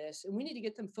campus and we need to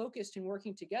get them focused and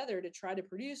working together to try to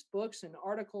produce books and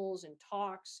articles and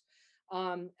talks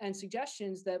and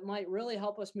suggestions that might really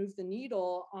help us move the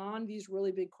needle on these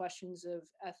really big questions of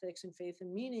ethics and faith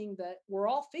and meaning that we're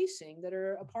all facing that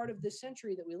are a part of this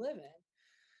century that we live in.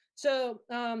 So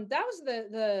that was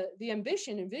the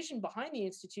ambition and vision behind the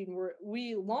institute, and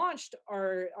we launched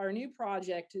our new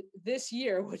project this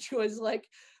year, which was like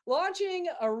launching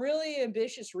a really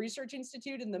ambitious research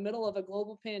institute in the middle of a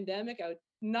global pandemic. I would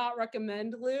not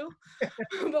recommend, Lou,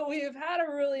 but we have had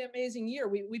a really amazing year.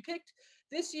 We picked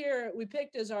this year. We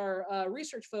picked as our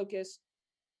research focus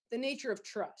the nature of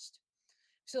trust.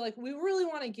 So, like, we really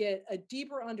want to get a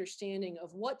deeper understanding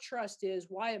of what trust is,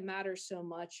 why it matters so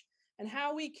much, and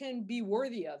how we can be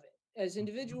worthy of it as Mhm.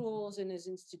 individuals and as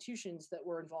institutions that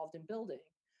we're involved in building.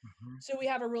 Mhm. So, we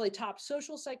have a really top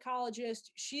social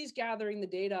psychologist. She's gathering the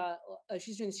data.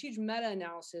 She's doing this huge meta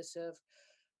analysis of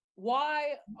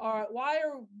why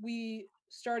are we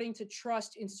starting to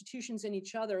trust institutions and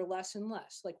each other less and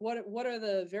less? Like, what are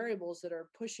the variables that are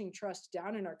pushing trust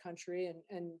down in our country?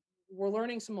 And we're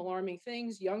learning some alarming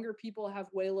things. Younger people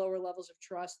have way lower levels of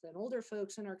trust than older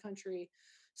folks in our country.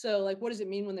 So, like, what does it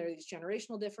mean when there are these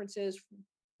generational differences?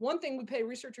 One thing we pay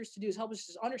researchers to do is help us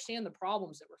just understand the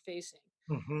problems that we're facing.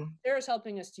 Mhm. Sarah's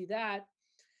helping us do that.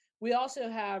 We also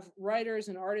have writers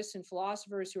and artists and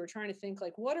philosophers who are trying to think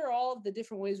like, what are all of the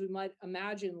different ways we might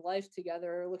imagine life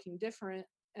together looking different?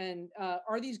 And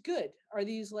are these good? Are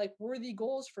these like worthy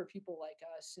goals for people like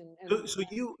us? So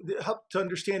you help to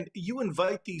understand. You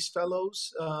invite these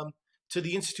fellows to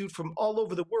the institute from all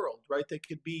over the world, right? They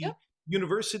could Yep. be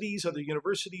universities, other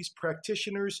universities,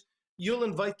 practitioners. You'll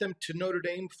invite them to Notre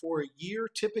Dame for a year,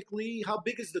 typically. How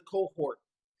big is the cohort?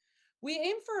 We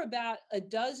aim for about a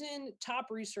dozen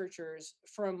top researchers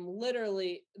from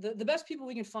literally the best people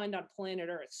we can find on planet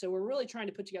Earth. So we're really trying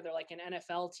to put together like an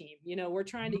NFL team. We're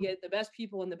trying to Mhm. get the best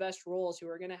people in the best roles who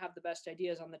are going to have the best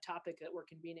ideas on the topic that we're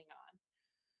convening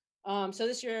on. So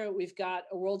this year we've got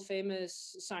a world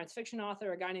famous science fiction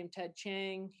author, a guy named Ted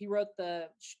Chiang. He wrote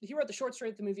the short story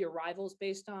that the movie Arrival is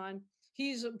based on.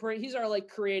 He's our like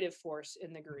creative force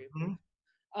in the group. Mhm.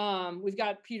 We've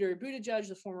got Peter Buttigieg,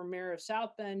 the former mayor of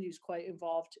South Bend, who's quite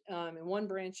involved in one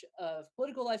branch of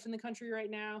political life in the country right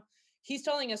now. He's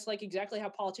telling us like exactly how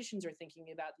politicians are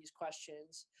thinking about these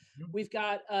questions. Mhm. We've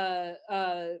got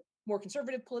a more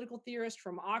conservative political theorist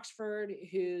from Oxford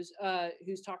who's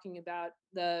talking about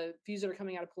the views that are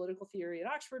coming out of political theory at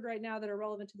Oxford right now that are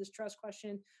relevant to this trust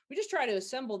question. We just try to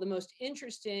assemble the most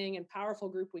interesting and powerful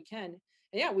group we can.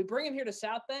 And yeah, we bring them here to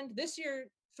South Bend. This year,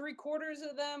 3/4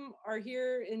 of them are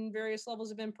here in various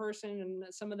levels of in person,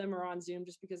 and some of them are on Zoom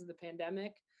just because of the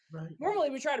pandemic. Right. Normally,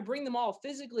 we try to bring them all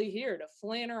physically here to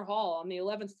Flanner Hall on the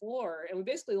 11th floor, and we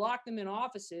basically lock them in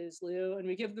offices, Lou, and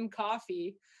we give them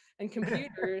coffee and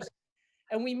computers,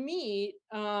 and we meet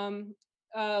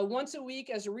once a week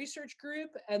as a research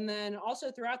group, and then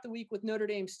also throughout the week with Notre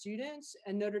Dame students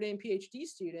and Notre Dame PhD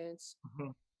students.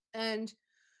 Mhm. And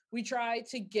we try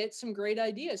to get some great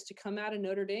ideas to come out of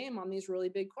Notre Dame on these really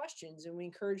big questions, and we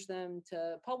encourage them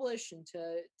to publish and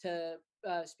to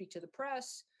speak to the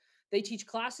press. They teach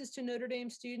classes to Notre Dame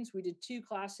students. We did 2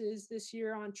 classes this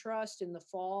year on trust in the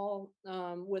fall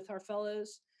with our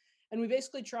fellows, and we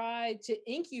basically try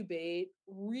to incubate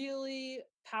really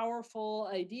powerful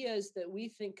ideas that we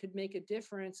think could make a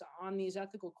difference on these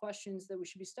ethical questions that we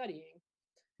should be studying.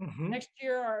 Mhm. Next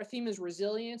year, our theme is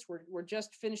resilience. We're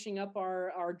just finishing up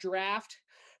our draft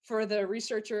for the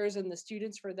researchers and the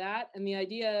students for that. And the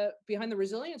idea behind the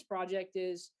resilience project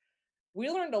is we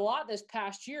learned a lot this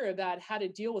past year about how to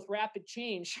deal with rapid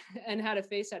change and how to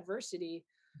face adversity.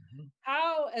 Mhm.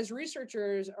 How, as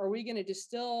researchers, are we going to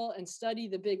distill and study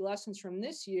the big lessons from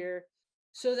this year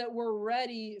so that we're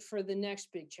ready for the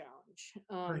next big challenge?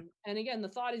 Right. And again, the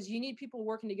thought is you need people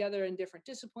working together in different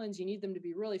disciplines. You need them to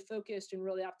be really focused and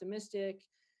really optimistic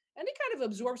and to kind of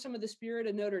absorb some of the spirit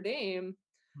of Notre Dame,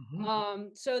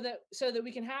 Mhm. so that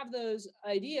we can have those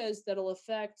ideas that'll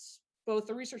affect both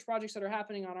the research projects that are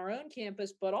happening on our own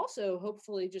campus, but also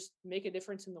hopefully just make a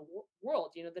difference in the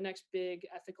world. The next big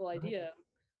ethical Right. idea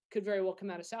could very well come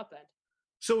out of South Bend.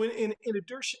 So in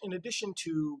addition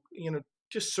to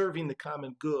just serving the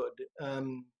common good,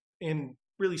 and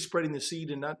really spreading the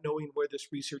seed and not knowing where this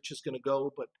research is going to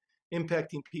go, but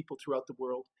impacting people throughout the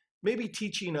world, maybe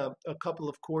teaching a couple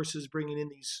of courses, bringing in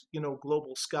these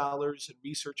global scholars and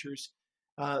researchers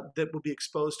that will be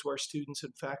exposed to our students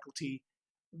and faculty.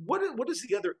 What is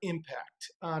the other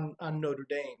impact on Notre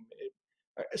Dame?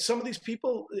 Some of these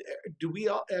people, do we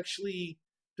all actually,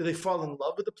 do they fall in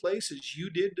love with the place as you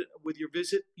did with your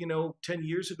visit, 10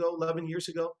 years ago, 11 years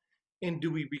ago? And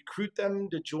do we recruit them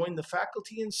to join the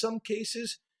faculty in some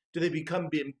cases? Do they become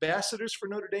ambassadors for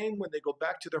Notre Dame when they go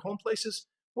back to their home places?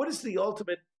 What is the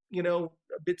ultimate, a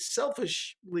bit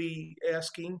selfishly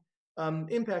asking,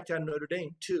 impact on Notre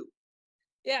Dame too?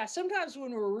 Yeah, sometimes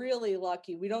when we're really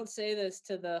lucky, we don't say this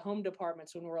to the home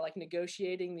departments when we're like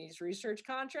negotiating these research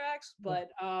contracts, but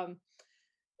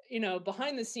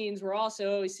behind the scenes, we're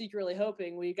also always secretly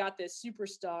hoping we got this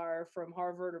superstar from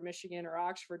Harvard or Michigan or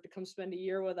Oxford to come spend a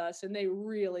year with us, and they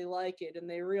really like it, and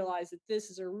they realize that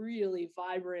this is a really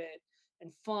vibrant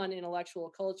and fun intellectual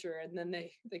culture, and then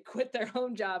they quit their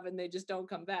home job and they just don't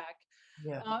come back.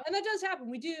 Yeah. And that does happen.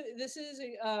 We do. This is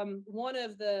one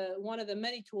of the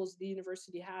many tools the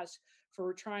university has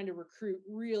for trying to recruit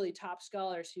really top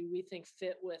scholars who we think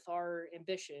fit with our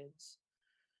ambitions.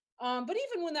 But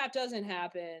even when that doesn't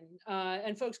happen,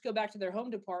 and folks go back to their home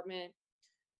department,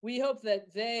 we hope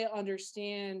that they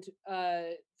understand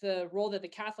the role that the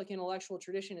Catholic intellectual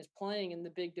tradition is playing in the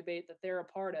big debate that they're a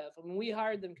part of. I mean, we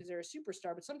hired them because they're a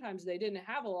superstar, but sometimes they didn't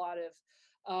have a lot of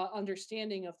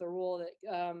understanding of the role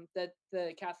that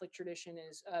the Catholic tradition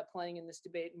is playing in this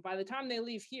debate. And by the time they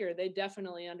leave here, they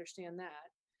definitely understand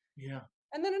that. Yeah.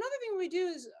 And then another thing we do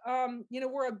is,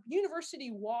 we're a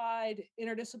university-wide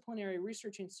interdisciplinary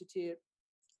research institute.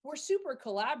 We're super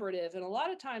collaborative, and a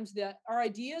lot of times that our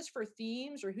ideas for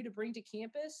themes or who to bring to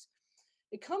campus,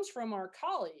 it comes from our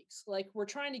colleagues. Like, we're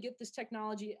trying to get this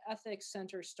technology ethics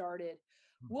center started.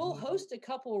 We'll Mhm. host a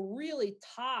couple really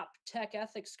top tech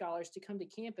ethics scholars to come to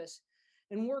campus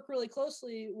and work really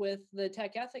closely with the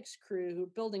tech ethics crew who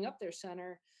are building up their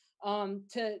center,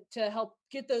 to help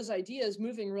get those ideas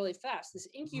moving really fast. This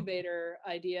Mhm. incubator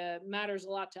idea matters a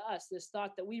lot to us. This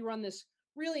thought that we run this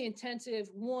really intensive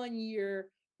 1 year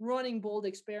running bold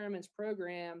experiments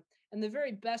program, and the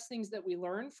very best things that we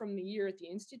learn from the year at the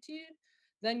institute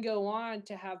then go on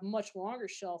to have much longer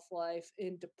shelf life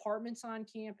in departments on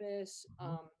campus,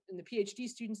 Mhm. in the PhD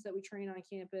students that we train on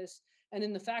campus, and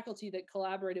in the faculty that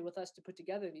collaborated with us to put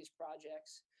together these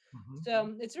projects. Mhm.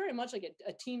 So it's very much like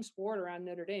a team sport around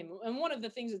Notre Dame. And one of the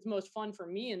things that's most fun for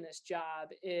me in this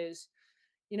job is,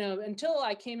 until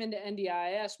I came into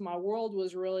NDIAS, my world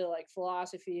was really like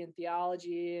philosophy and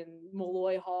theology and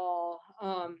Molloy Hall.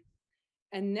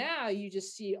 And now you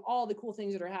just see all the cool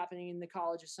things that are happening in the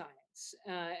College of Science,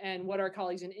 and what our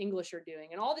colleagues in English are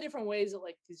doing, and all the different ways that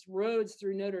like these roads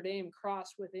through Notre Dame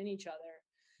cross within each other.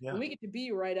 And Yeah. we get to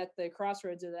be right at the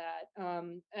crossroads of that,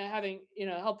 and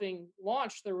helping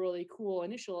launch the really cool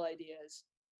initial ideas.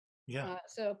 Yeah.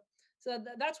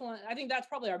 That's one. I think that's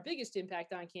probably our biggest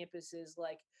impact on campus is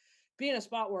like being a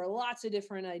spot where lots of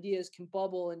different ideas can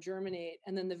bubble and germinate,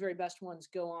 and then the very best ones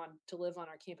go on to live on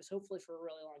our campus, hopefully for a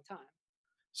really long time.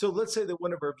 So let's say that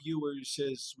one of our viewers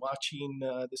is watching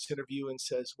this interview and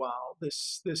says, "Wow,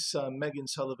 this Meghan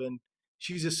Sullivan,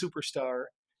 she's a superstar,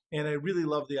 and I really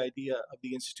love the idea of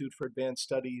the Institute for Advanced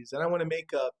Studies, and I want to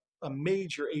make a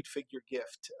major eight-figure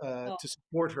gift Oh, to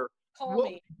support her." call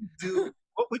What me. would you do?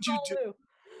 What would you Call do? Lou.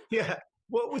 Yeah,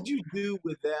 what would you do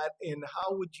with that, and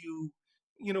how would you,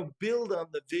 build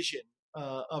on the vision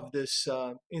of this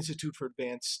Institute for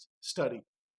Advanced Study?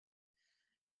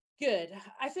 Good.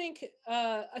 I think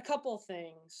a couple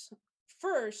things.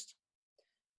 First,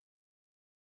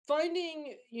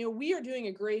 we are doing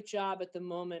a great job at the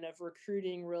moment of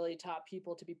recruiting really top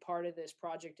people to be part of this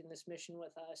project and this mission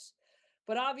with us.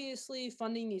 But obviously,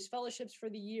 funding these fellowships for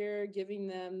the year, giving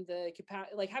them the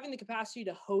capacity, like having the capacity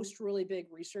to host really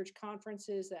big research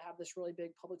conferences that have this really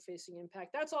big public facing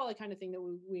impact, that's all the kind of thing that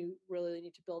we really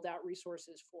need to build out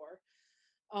resources for.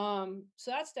 So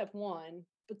that's step one.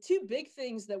 But two big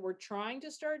things that we're trying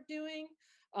to start doing,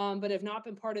 but have not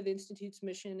been part of the Institute's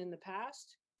mission in the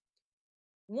past.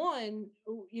 One,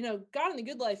 God in the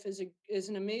Good Life is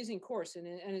an amazing course, and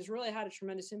has really had a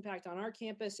tremendous impact on our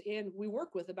campus. And we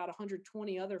work with about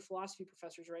 120 other philosophy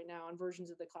professors right now on versions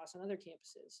of the class on other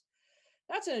campuses.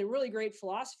 That's a really great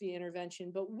philosophy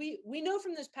intervention. But we know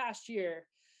from this past year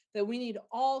that we need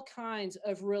all kinds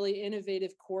of really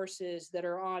innovative courses that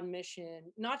are on mission,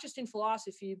 not just in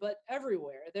philosophy, but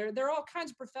everywhere. There are all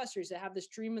kinds of professors that have this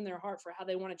dream in their heart for how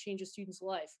they want to change a student's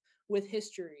life with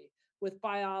history, with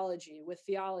biology, with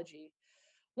theology.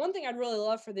 One thing I'd really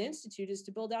love for the Institute is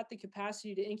to build out the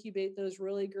capacity to incubate those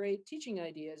really great teaching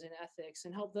ideas in ethics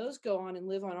and help those go on and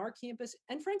live on our campus,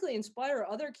 and frankly, inspire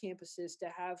other campuses to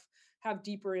have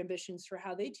deeper ambitions for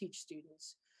how they teach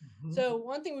students. Mm-hmm. So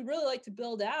one thing we'd really like to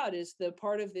build out is the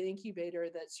part of the incubator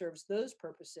that serves those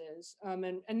purposes.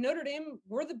 And Notre Dame,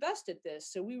 we're the best at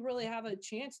this. So we really have a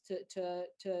chance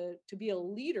to be a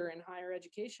leader in higher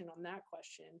education on that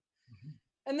question. Mm-hmm.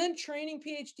 And then training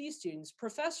PhD students.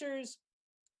 Professors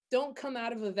don't come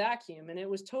out of a vacuum. And it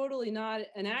was totally not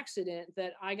an accident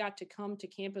that I got to come to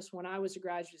campus when I was a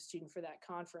graduate student for that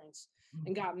conference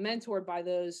and got mentored by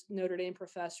those Notre Dame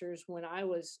professors when I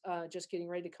was just getting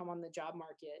ready to come on the job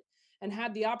market, and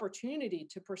had the opportunity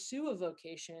to pursue a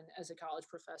vocation as a college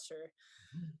professor.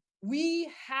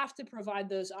 We have to provide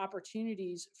those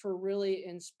opportunities for really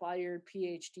inspired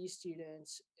PhD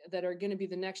students that are going to be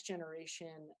the next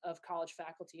generation of college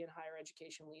faculty and higher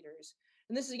education leaders.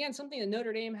 And this is, again, something that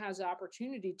Notre Dame has the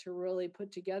opportunity to really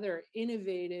put together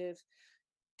innovative,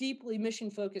 deeply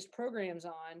mission-focused programs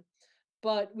on.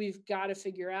 But we've got to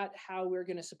figure out how we're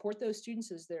going to support those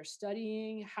students as they're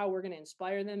studying, how we're going to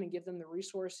inspire them and give them the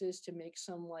resources to make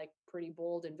some pretty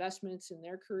bold investments in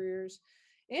their careers.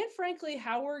 And frankly,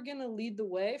 how we're going to lead the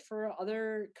way for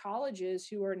other colleges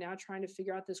who are now trying to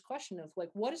figure out this question of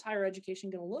what is higher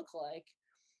education going to look like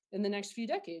in the next few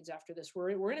decades after this?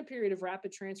 We're in a period of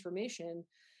rapid transformation.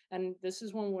 And this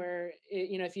is one where,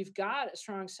 if you've got a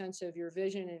strong sense of your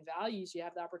vision and values, you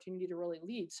have the opportunity to really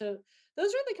lead. So those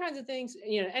are the kinds of things,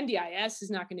 NDIAS is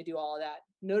not going to do all of that.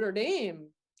 Notre Dame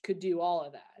could do all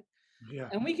of that. Yeah.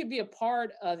 And we could be a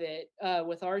part of it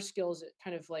with our skills at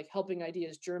kind of helping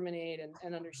ideas germinate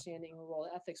and understanding the role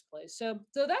ethics plays. So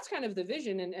that's kind of the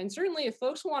vision. And certainly if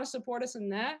folks want to support us in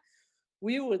that,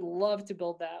 we would love to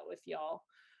build that with y'all.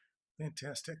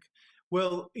 Fantastic.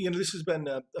 Well, this has been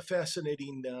a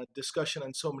fascinating discussion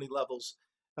on so many levels.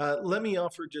 Let me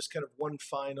offer just kind of one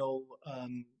final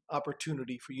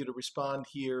opportunity for you to respond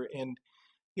here. And,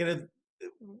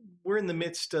 we're in the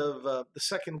midst of the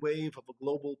second wave of a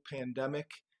global pandemic,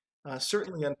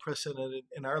 certainly unprecedented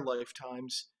in our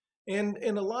lifetimes, and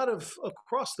in a lot of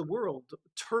across the world,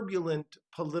 turbulent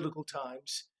political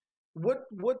times. What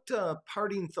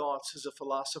parting thoughts as a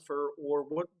philosopher, or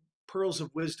what pearls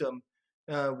of wisdom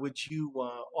would you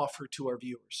offer to our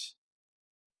viewers?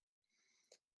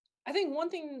 I think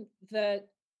one thing that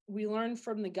we learn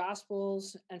from the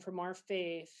Gospels and from our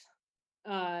faith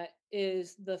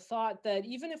is the thought that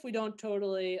even if we don't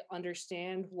totally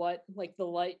understand what the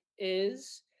light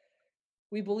is,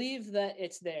 we believe that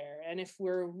it's there. And if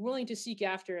we're willing to seek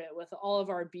after it with all of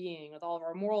our being, with all of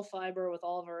our moral fiber, with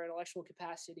all of our intellectual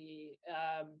capacity,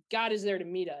 God is there to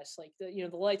meet us. The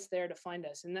light's there to find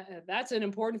us. And that's an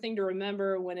important thing to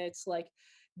remember when it's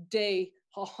day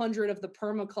 100 of the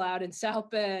permacloud in South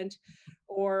Bend,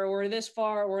 or we're this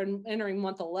far, or entering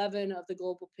month 11 of the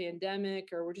global pandemic,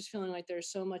 or we're just feeling like there's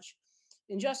so much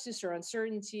injustice or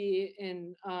uncertainty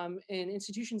in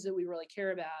institutions that we really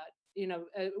care about.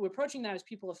 We're approaching that as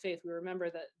people of faith. We remember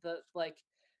that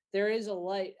there is a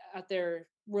light out there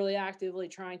really actively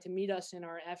trying to meet us in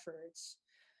our efforts.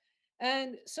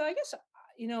 And so I guess,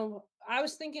 I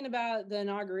was thinking about the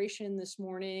inauguration this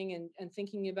morning and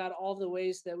thinking about all the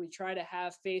ways that we try to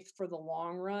have faith for the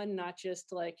long run, not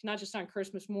just on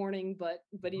Christmas morning, but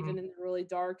even in the really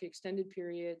dark extended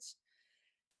periods.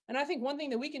 And I think one thing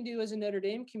that we can do as a Notre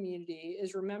Dame community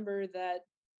is remember that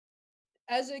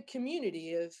as a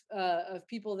community of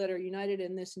people that are united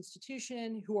in this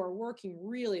institution, who are working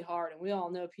really hard, and we all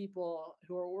know people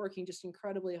who are working just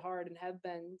incredibly hard and have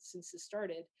been since it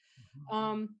started,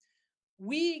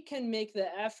 we can make the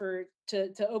effort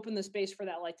to open the space for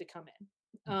that light to come in.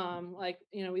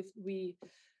 We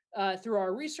through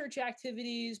our research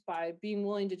activities, by being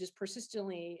willing to just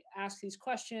persistently ask these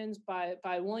questions,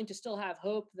 by willing to still have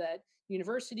hope that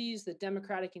universities, that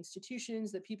democratic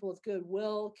institutions, that people of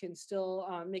goodwill can still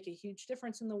make a huge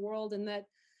difference in the world, and that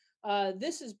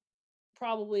this is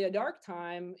probably a dark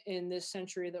time in this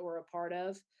century that we're a part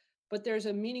of, but there's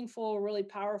a meaningful, really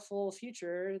powerful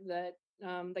future that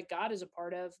that God is a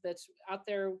part of that's out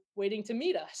there waiting to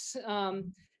meet us.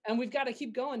 And we've got to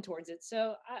keep going towards it.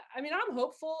 So, I mean, I'm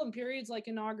hopeful in periods like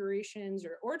inaugurations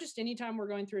or just anytime we're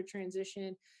going through a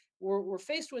transition, we're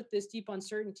faced with this deep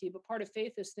uncertainty. But part of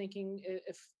faith is thinking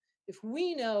if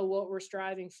we know what we're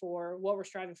striving for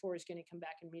is going to come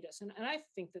back and meet us. And I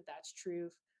think that that's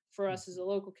true for us as a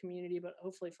local community, but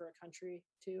hopefully for a country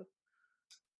too.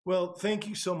 Well, thank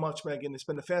you so much, Meghan. It's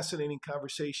been a fascinating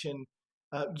conversation.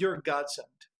 You're a godsend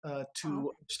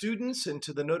to students and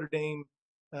to the Notre Dame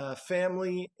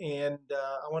family. And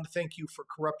I want to thank you for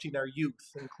corrupting our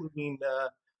youth, including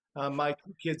my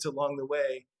two kids along the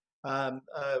way.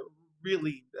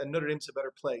 Really, Notre Dame's a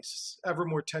better place, ever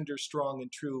more tender, strong,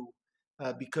 and true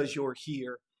because you're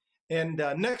here. And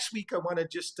next week, I want to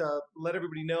just let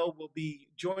everybody know we'll be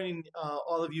joining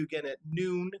all of you again at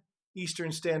noon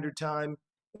Eastern Standard Time.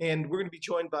 And we're going to be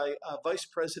joined by Vice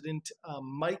President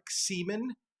Mike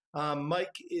Seaman.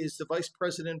 Mike is the Vice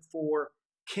President for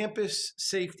Campus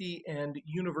Safety and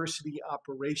University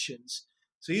Operations.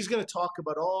 So he's going to talk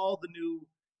about all the new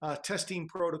testing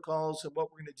protocols and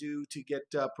what we're going to do to get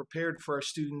prepared for our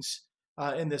students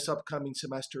in this upcoming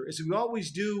semester. As we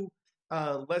always do,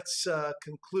 let's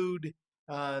conclude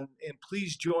and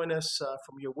please join us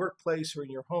from your workplace or in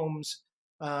your homes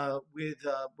with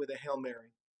a Hail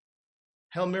Mary.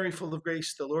 Hail Mary, full of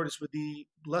grace, the Lord is with thee.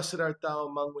 Blessed art thou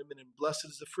among women, and blessed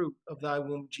is the fruit of thy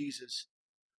womb, Jesus.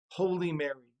 Holy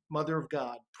Mary, Mother of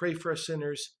God, pray for us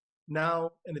sinners, now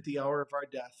and at the hour of our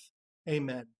death.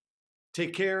 Amen.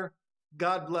 Take care.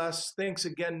 God bless. Thanks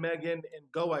again, Meghan,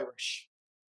 and go Irish.